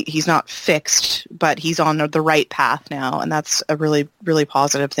he's not fixed, but he's on the right path now, and that's a really, really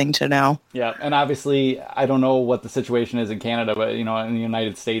positive thing to know. Yeah, and obviously, I don't know what the situation is in Canada, but in the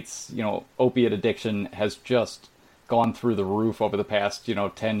United States, opiate addiction has just gone through the roof over the past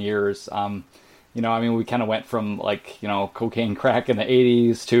 10 years. I mean, we kind of went from cocaine, crack in the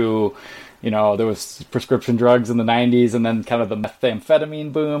 80s to there was prescription drugs in the 90s, and then kind of the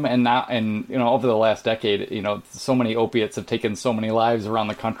methamphetamine boom, and now, over the last decade, so many opiates have taken so many lives around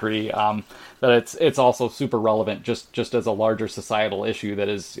the country, that it's also super relevant just as a larger societal issue that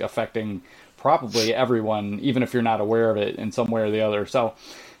is affecting probably everyone, even if you're not aware of it in some way or the other. So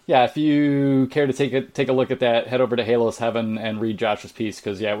yeah, if you care to take a look at that, head over to Halo's Heaven and read Josh's piece,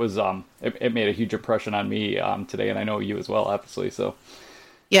 because it was it made a huge impression on me today, and I know you as well, obviously. So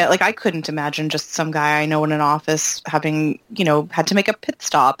yeah, I couldn't imagine just some guy I know in an office having, had to make a pit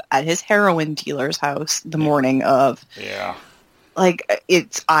stop at his heroin dealer's house the morning of. Yeah.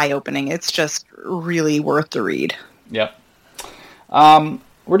 It's eye-opening. It's just really worth the read. Yep.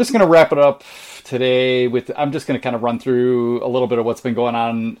 We're just going to wrap it up today I'm just going to kind of run through a little bit of what's been going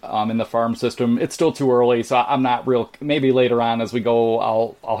on in the farm system. It's still too early, so I'm not maybe later on as we go,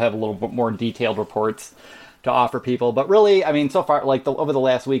 I'll have a little bit more detailed reports to offer people. But really, I mean, so far, over the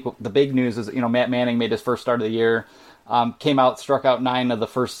last week, the big news is, Matt Manning made his first start of the year, came out, struck out 9 of the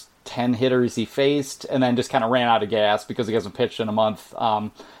first 10 hitters he faced, and then just kind of ran out of gas because he hasn't pitched in a month.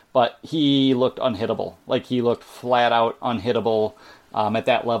 But he looked unhittable. He looked flat out unhittable at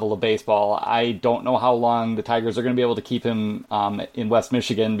that level of baseball. I don't know how long the Tigers are going to be able to keep him in West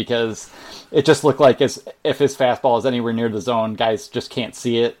Michigan, because it just looked like if his fastball is anywhere near the zone, guys just can't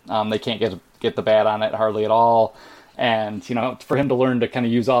see it. They can't get the bat on it hardly at all. And, for him to learn to kind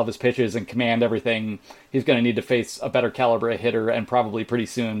of use all of his pitches and command everything, he's going to need to face a better caliber hitter, and probably pretty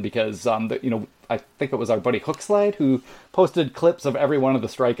soon, because, I think it was our buddy Hookslide who posted clips of every one of the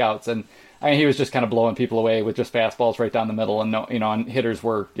strikeouts, and I mean, he was just kind of blowing people away with just fastballs right down the middle, and and hitters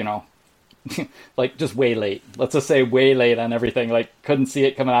were, just way late. Let's just say way late on everything. Couldn't see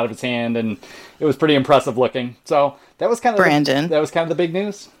it coming out of his hand, and it was pretty impressive looking. So that was kind of Brandon. That was kind of the big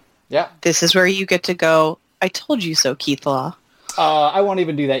news. Yeah. This is where you get to go, I told you so, Keith Law. I won't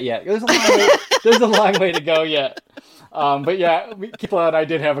even do that yet. There's a long way to go yet. But yeah, Keith Law and I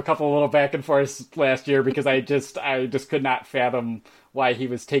did have a couple of little back and forths last year, because I just could not fathom why he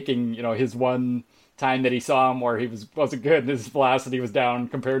was taking, his one time that he saw him where he wasn't good and his velocity was down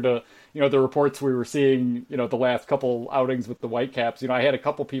compared to, the reports we were seeing, the last couple outings with the Whitecaps. I had a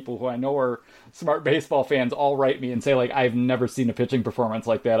couple people who I know are smart baseball fans all write me and say, I've never seen a pitching performance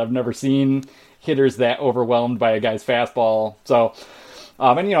like that. I've never seen hitters that overwhelmed by a guy's fastball. So,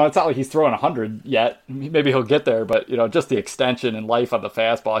 and it's not like he's throwing 100 yet. Maybe he'll get there, but just the extension and life on the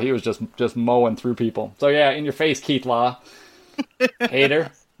fastball, he was just mowing through people. So yeah, in your face, Keith Law. Hater.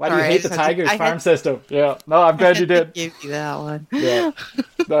 Why do you hate the Tigers farm system? Yeah. No, I'm glad you did. I gave you that one. Yeah.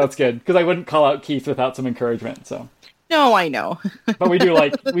 No, that's good, because I wouldn't call out Keith without some encouragement. So. No, I know. But we do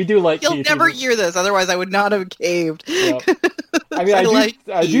like He'll Keith. Never hear this, otherwise I would not have caved. Yep. I mean,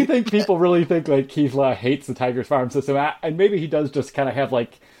 I do think people really think Keith Law hates the Tigers farm system, and maybe he does just kind of have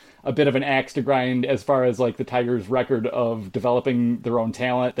a bit of an axe to grind as far as the Tigers' record of developing their own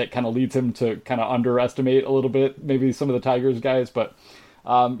talent that kind of leads him to kind of underestimate a little bit maybe some of the Tigers guys. But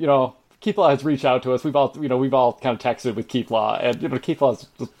Keith Law has reached out to us. We've all kind of texted with Keith Law, and Keith Law is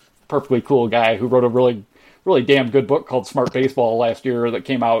a perfectly cool guy who wrote a really, really damn good book called Smart Baseball last year that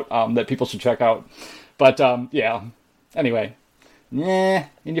came out that people should check out. But yeah, anyway, in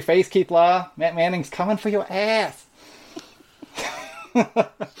your face, Keith Law. Matt Manning's coming for your ass.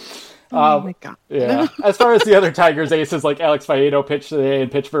 Oh my God. Yeah. As far as the other Tigers aces, Alex Faedo pitched today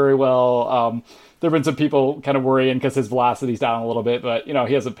and pitched very well. There have been some people kind of worrying because his velocity's down a little bit, but he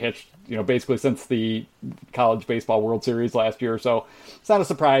hasn't pitched basically since the College Baseball World Series last year, so it's not a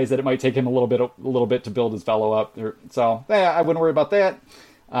surprise that it might take him a little bit to build his velo up. So yeah, I wouldn't worry about that.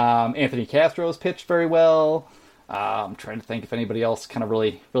 Anthony Castro's pitched very well. I'm trying to think if anybody else kind of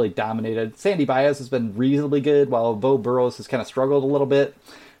really, really dominated. Sandy Baez has been reasonably good, while Bo Burrows has kind of struggled a little bit.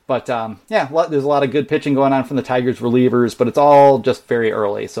 But, yeah, there's a lot of good pitching going on from the Tigers relievers, but it's all just very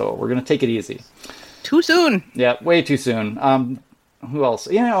early, so we're going to take it easy. Too soon. Yeah, way too soon. who else?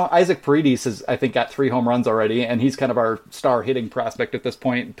 Isaac Paredes has, I think, got 3 home runs already, and he's kind of our star hitting prospect at this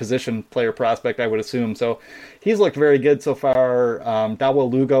point, position player prospect, I would assume. So he's looked very good so far.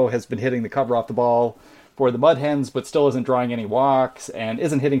 Dawa Lugo has been hitting the cover off the ball for the Mud Hens, but still isn't drawing any walks and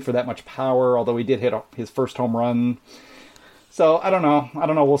isn't hitting for that much power, although he did hit his first home run. So I don't know.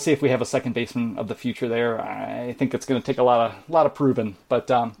 We'll see if we have a second baseman of the future there. I think it's going to take a lot of proving. But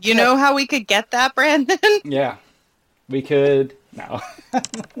know how we could get that, Brandon? Yeah, we could. No.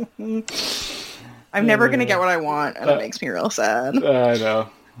 I'm never going to get what I want, and it makes me real sad. I know.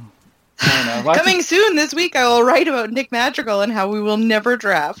 Coming soon this week, I will write about Nick Madrigal and how we will never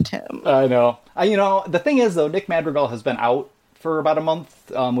draft him. I know. The thing is, though, Nick Madrigal has been out for about a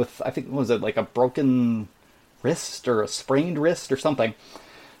month with, I think, what was it, like a broken wrist or a sprained wrist or something.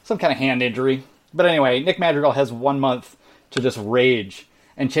 Some kind of hand injury. But anyway, Nick Madrigal has 1 month to just rage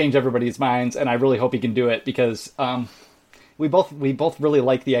and change everybody's minds, and I really hope he can do it because we both really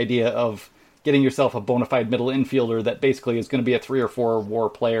like the idea of getting yourself a bona fide middle infielder that basically is going to be a 3 or 4 WAR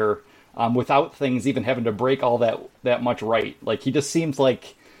player without things even having to break all that much right. Like, he just seems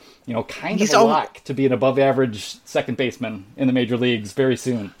like, kind of a lock to be an above average second baseman in the major leagues very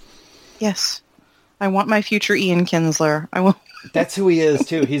soon. Yes. I want my future Ian Kinsler. That's who he is,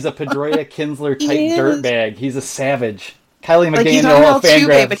 too. He's a Pedroia Kinsler type dirtbag. He's a savage. Kylie McDaniel, he's not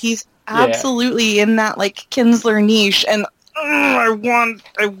Altuve, but he's absolutely in that Kinsler niche, and I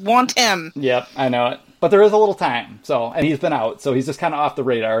want him. Yep, I know it. But there is a little time, and he's been out, so he's just kind of off the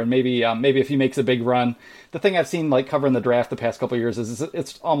radar. And maybe if he makes a big run, the thing I've seen covering the draft the past couple of years is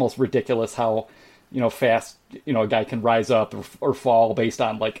it's almost ridiculous how fast a guy can rise up or fall based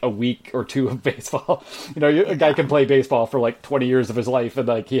on a week or 2 of baseball. A guy can play baseball for 20 years of his life,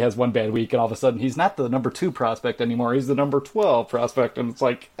 and he has one bad week, and all of a sudden he's not the number 2 prospect anymore. He's the number 12 prospect, and it's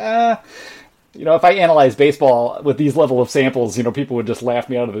if I analyze baseball with these level of samples, people would just laugh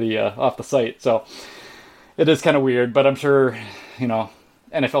me out of off the site. So it is kind of weird, but I'm sure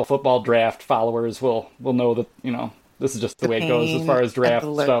NFL football draft followers will know that this is just the way it goes as far as draft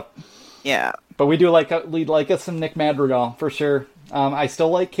stuff. Yeah. But we do like us some Nick Madrigal, for sure. I still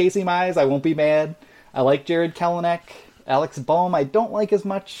like Casey Mize. I won't be mad. I like Jared Kelenic. Alex Bohm, I don't like as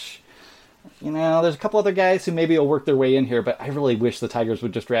much. There's a couple other guys who maybe will work their way in here, but I really wish the Tigers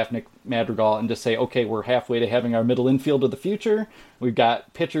would just draft Nick Madrigal and just say, okay, we're halfway to having our middle infield of the future. We've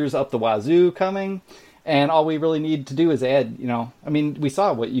got pitchers up the wazoo coming. And all we really need to do is add, we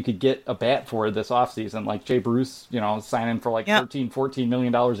saw what you could get a bat for this offseason, like Jay Bruce, signing for $13-14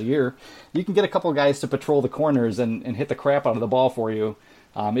 million a year. You can get a couple guys to patrol the corners and hit the crap out of the ball for you.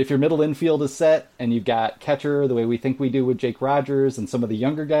 If your middle infield is set and you've got catcher the way we think we do with Jake Rogers and some of the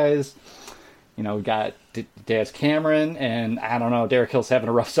younger guys, we've got Daz Cameron, and I don't know, Derek Hill's having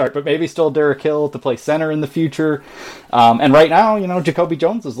a rough start, but maybe still Derek Hill to play center in the future. And right now, Jacoby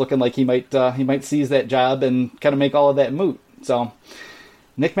Jones is looking like he might seize that job and kind of make all of that moot. So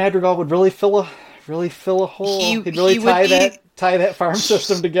Nick Madrigal would really fill a hole. He'd really tie that farm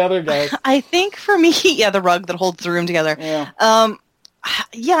system together, guys. I think for me, the rug that holds the room together. Yeah.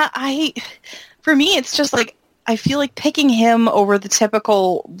 For me, it's just I feel like picking him over the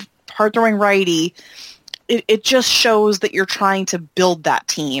typical hard-throwing righty, it just shows that you're trying to build that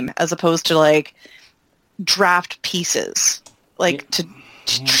team as opposed to draft pieces, to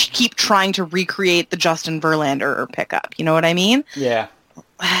keep trying to recreate the Justin Verlander pickup. You know what I mean? Yeah.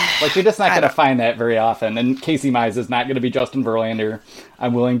 You're just not going to find that very often. And Casey Mize is not going to be Justin Verlander.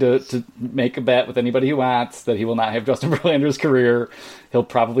 I'm willing to make a bet with anybody who wants that he will not have Justin Verlander's career. He'll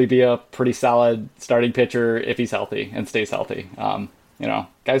probably be a pretty solid starting pitcher if he's healthy and stays healthy.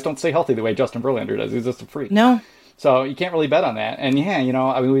 Guys don't stay healthy the way Justin Verlander does. He's just a freak. No. So you can't really bet on that. And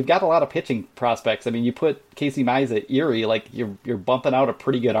we've got a lot of pitching prospects. You put Casey Mize at Erie, you're bumping out a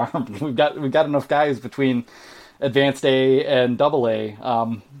pretty good arm. We've got enough guys between Advanced A and Double A.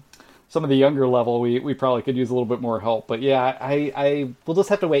 Some of the younger level, we probably could use a little bit more help. But yeah, we'll just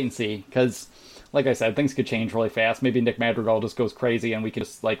have to wait and see because, like I said, things could change really fast. Maybe Nick Madrigal just goes crazy and we could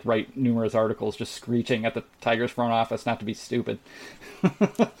just write numerous articles just screeching at the Tigers front office not to be stupid.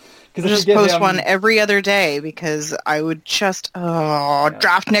 Just post one every other day because I would just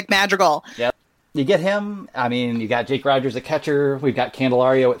draft Nick Madrigal. Yep. You get him. You got Jake Rogers at catcher. We've got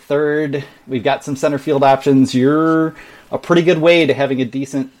Candelario at third. We've got some center field options. You're a pretty good way to having a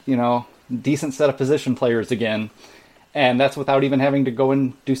decent set of position players again. And that's without even having to go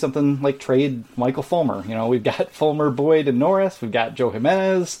and do something like trade Michael Fulmer. We've got Fulmer, Boyd, and Norris. We've got Joe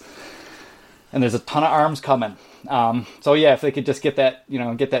Jimenez. And there's a ton of arms coming. So yeah, if they could just get that,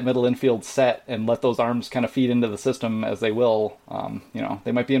 get that middle infield set and let those arms kind of feed into the system as they will,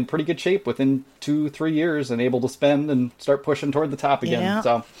 they might be in pretty good shape within 2-3 years and able to spend and start pushing toward the top again. Yeah.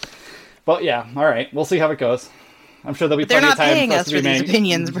 So, but yeah, all right, we'll see how it goes. I'm sure there'll be plenty of time. They're not paying for us for these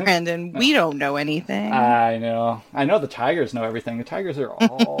opinions, Brandon. We don't know anything. I know the Tigers know everything. The Tigers are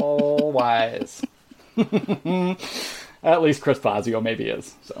all wise. At least Chris Fazio maybe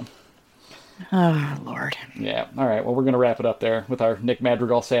is, so. Oh, Lord. Yeah. All right. Well, we're going to wrap it up there with our Nick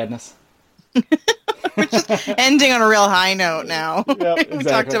Madrigal sadness. We're just ending on a real high note now. Yep, exactly. We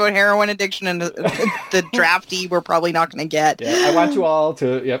talked about heroin addiction and the drafty we're probably not going to get. Yeah, I want you all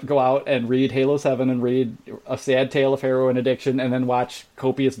to go out and read Halo 7 and read A Sad Tale of Heroin Addiction and then watch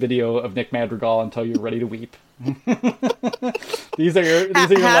copious video of Nick Madrigal until you're ready to weep. These are your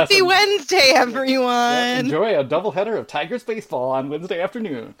Happy lessons. Wednesday, everyone. Yeah, enjoy a doubleheader of Tigers baseball on Wednesday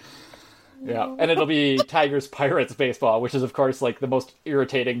afternoon. Yeah, and it'll be Tigers Pirates baseball, which is of course like the most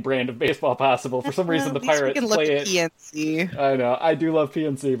irritating brand of baseball possible. For some reason, the Pirates play it. PNC. I know, I do love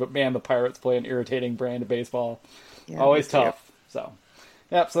PNC, but man, the Pirates play an irritating brand of baseball. Yeah, Always tough. So,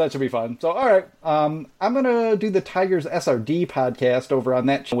 yep. So that should be fun. So, all right, I'm gonna do the Tigers SRD podcast over on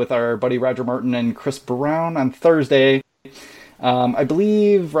that with our buddy Roger Martin and Chris Brown on Thursday. I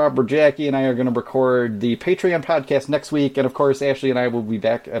believe Rob Jackie and I are going to record the Patreon podcast next week, and of course, Ashley and I will be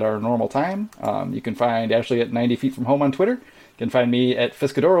back at our normal time. You can find Ashley at 90 Feet From Home on Twitter. You can find me at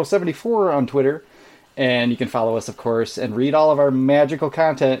Fiscadoro74 on Twitter, and you can follow us, of course, and read all of our magical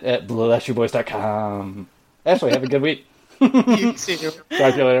content at BlueLashyBoys.com. Ashley, have a good week. You too.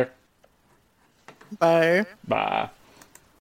 Talk to you later. Bye. Bye.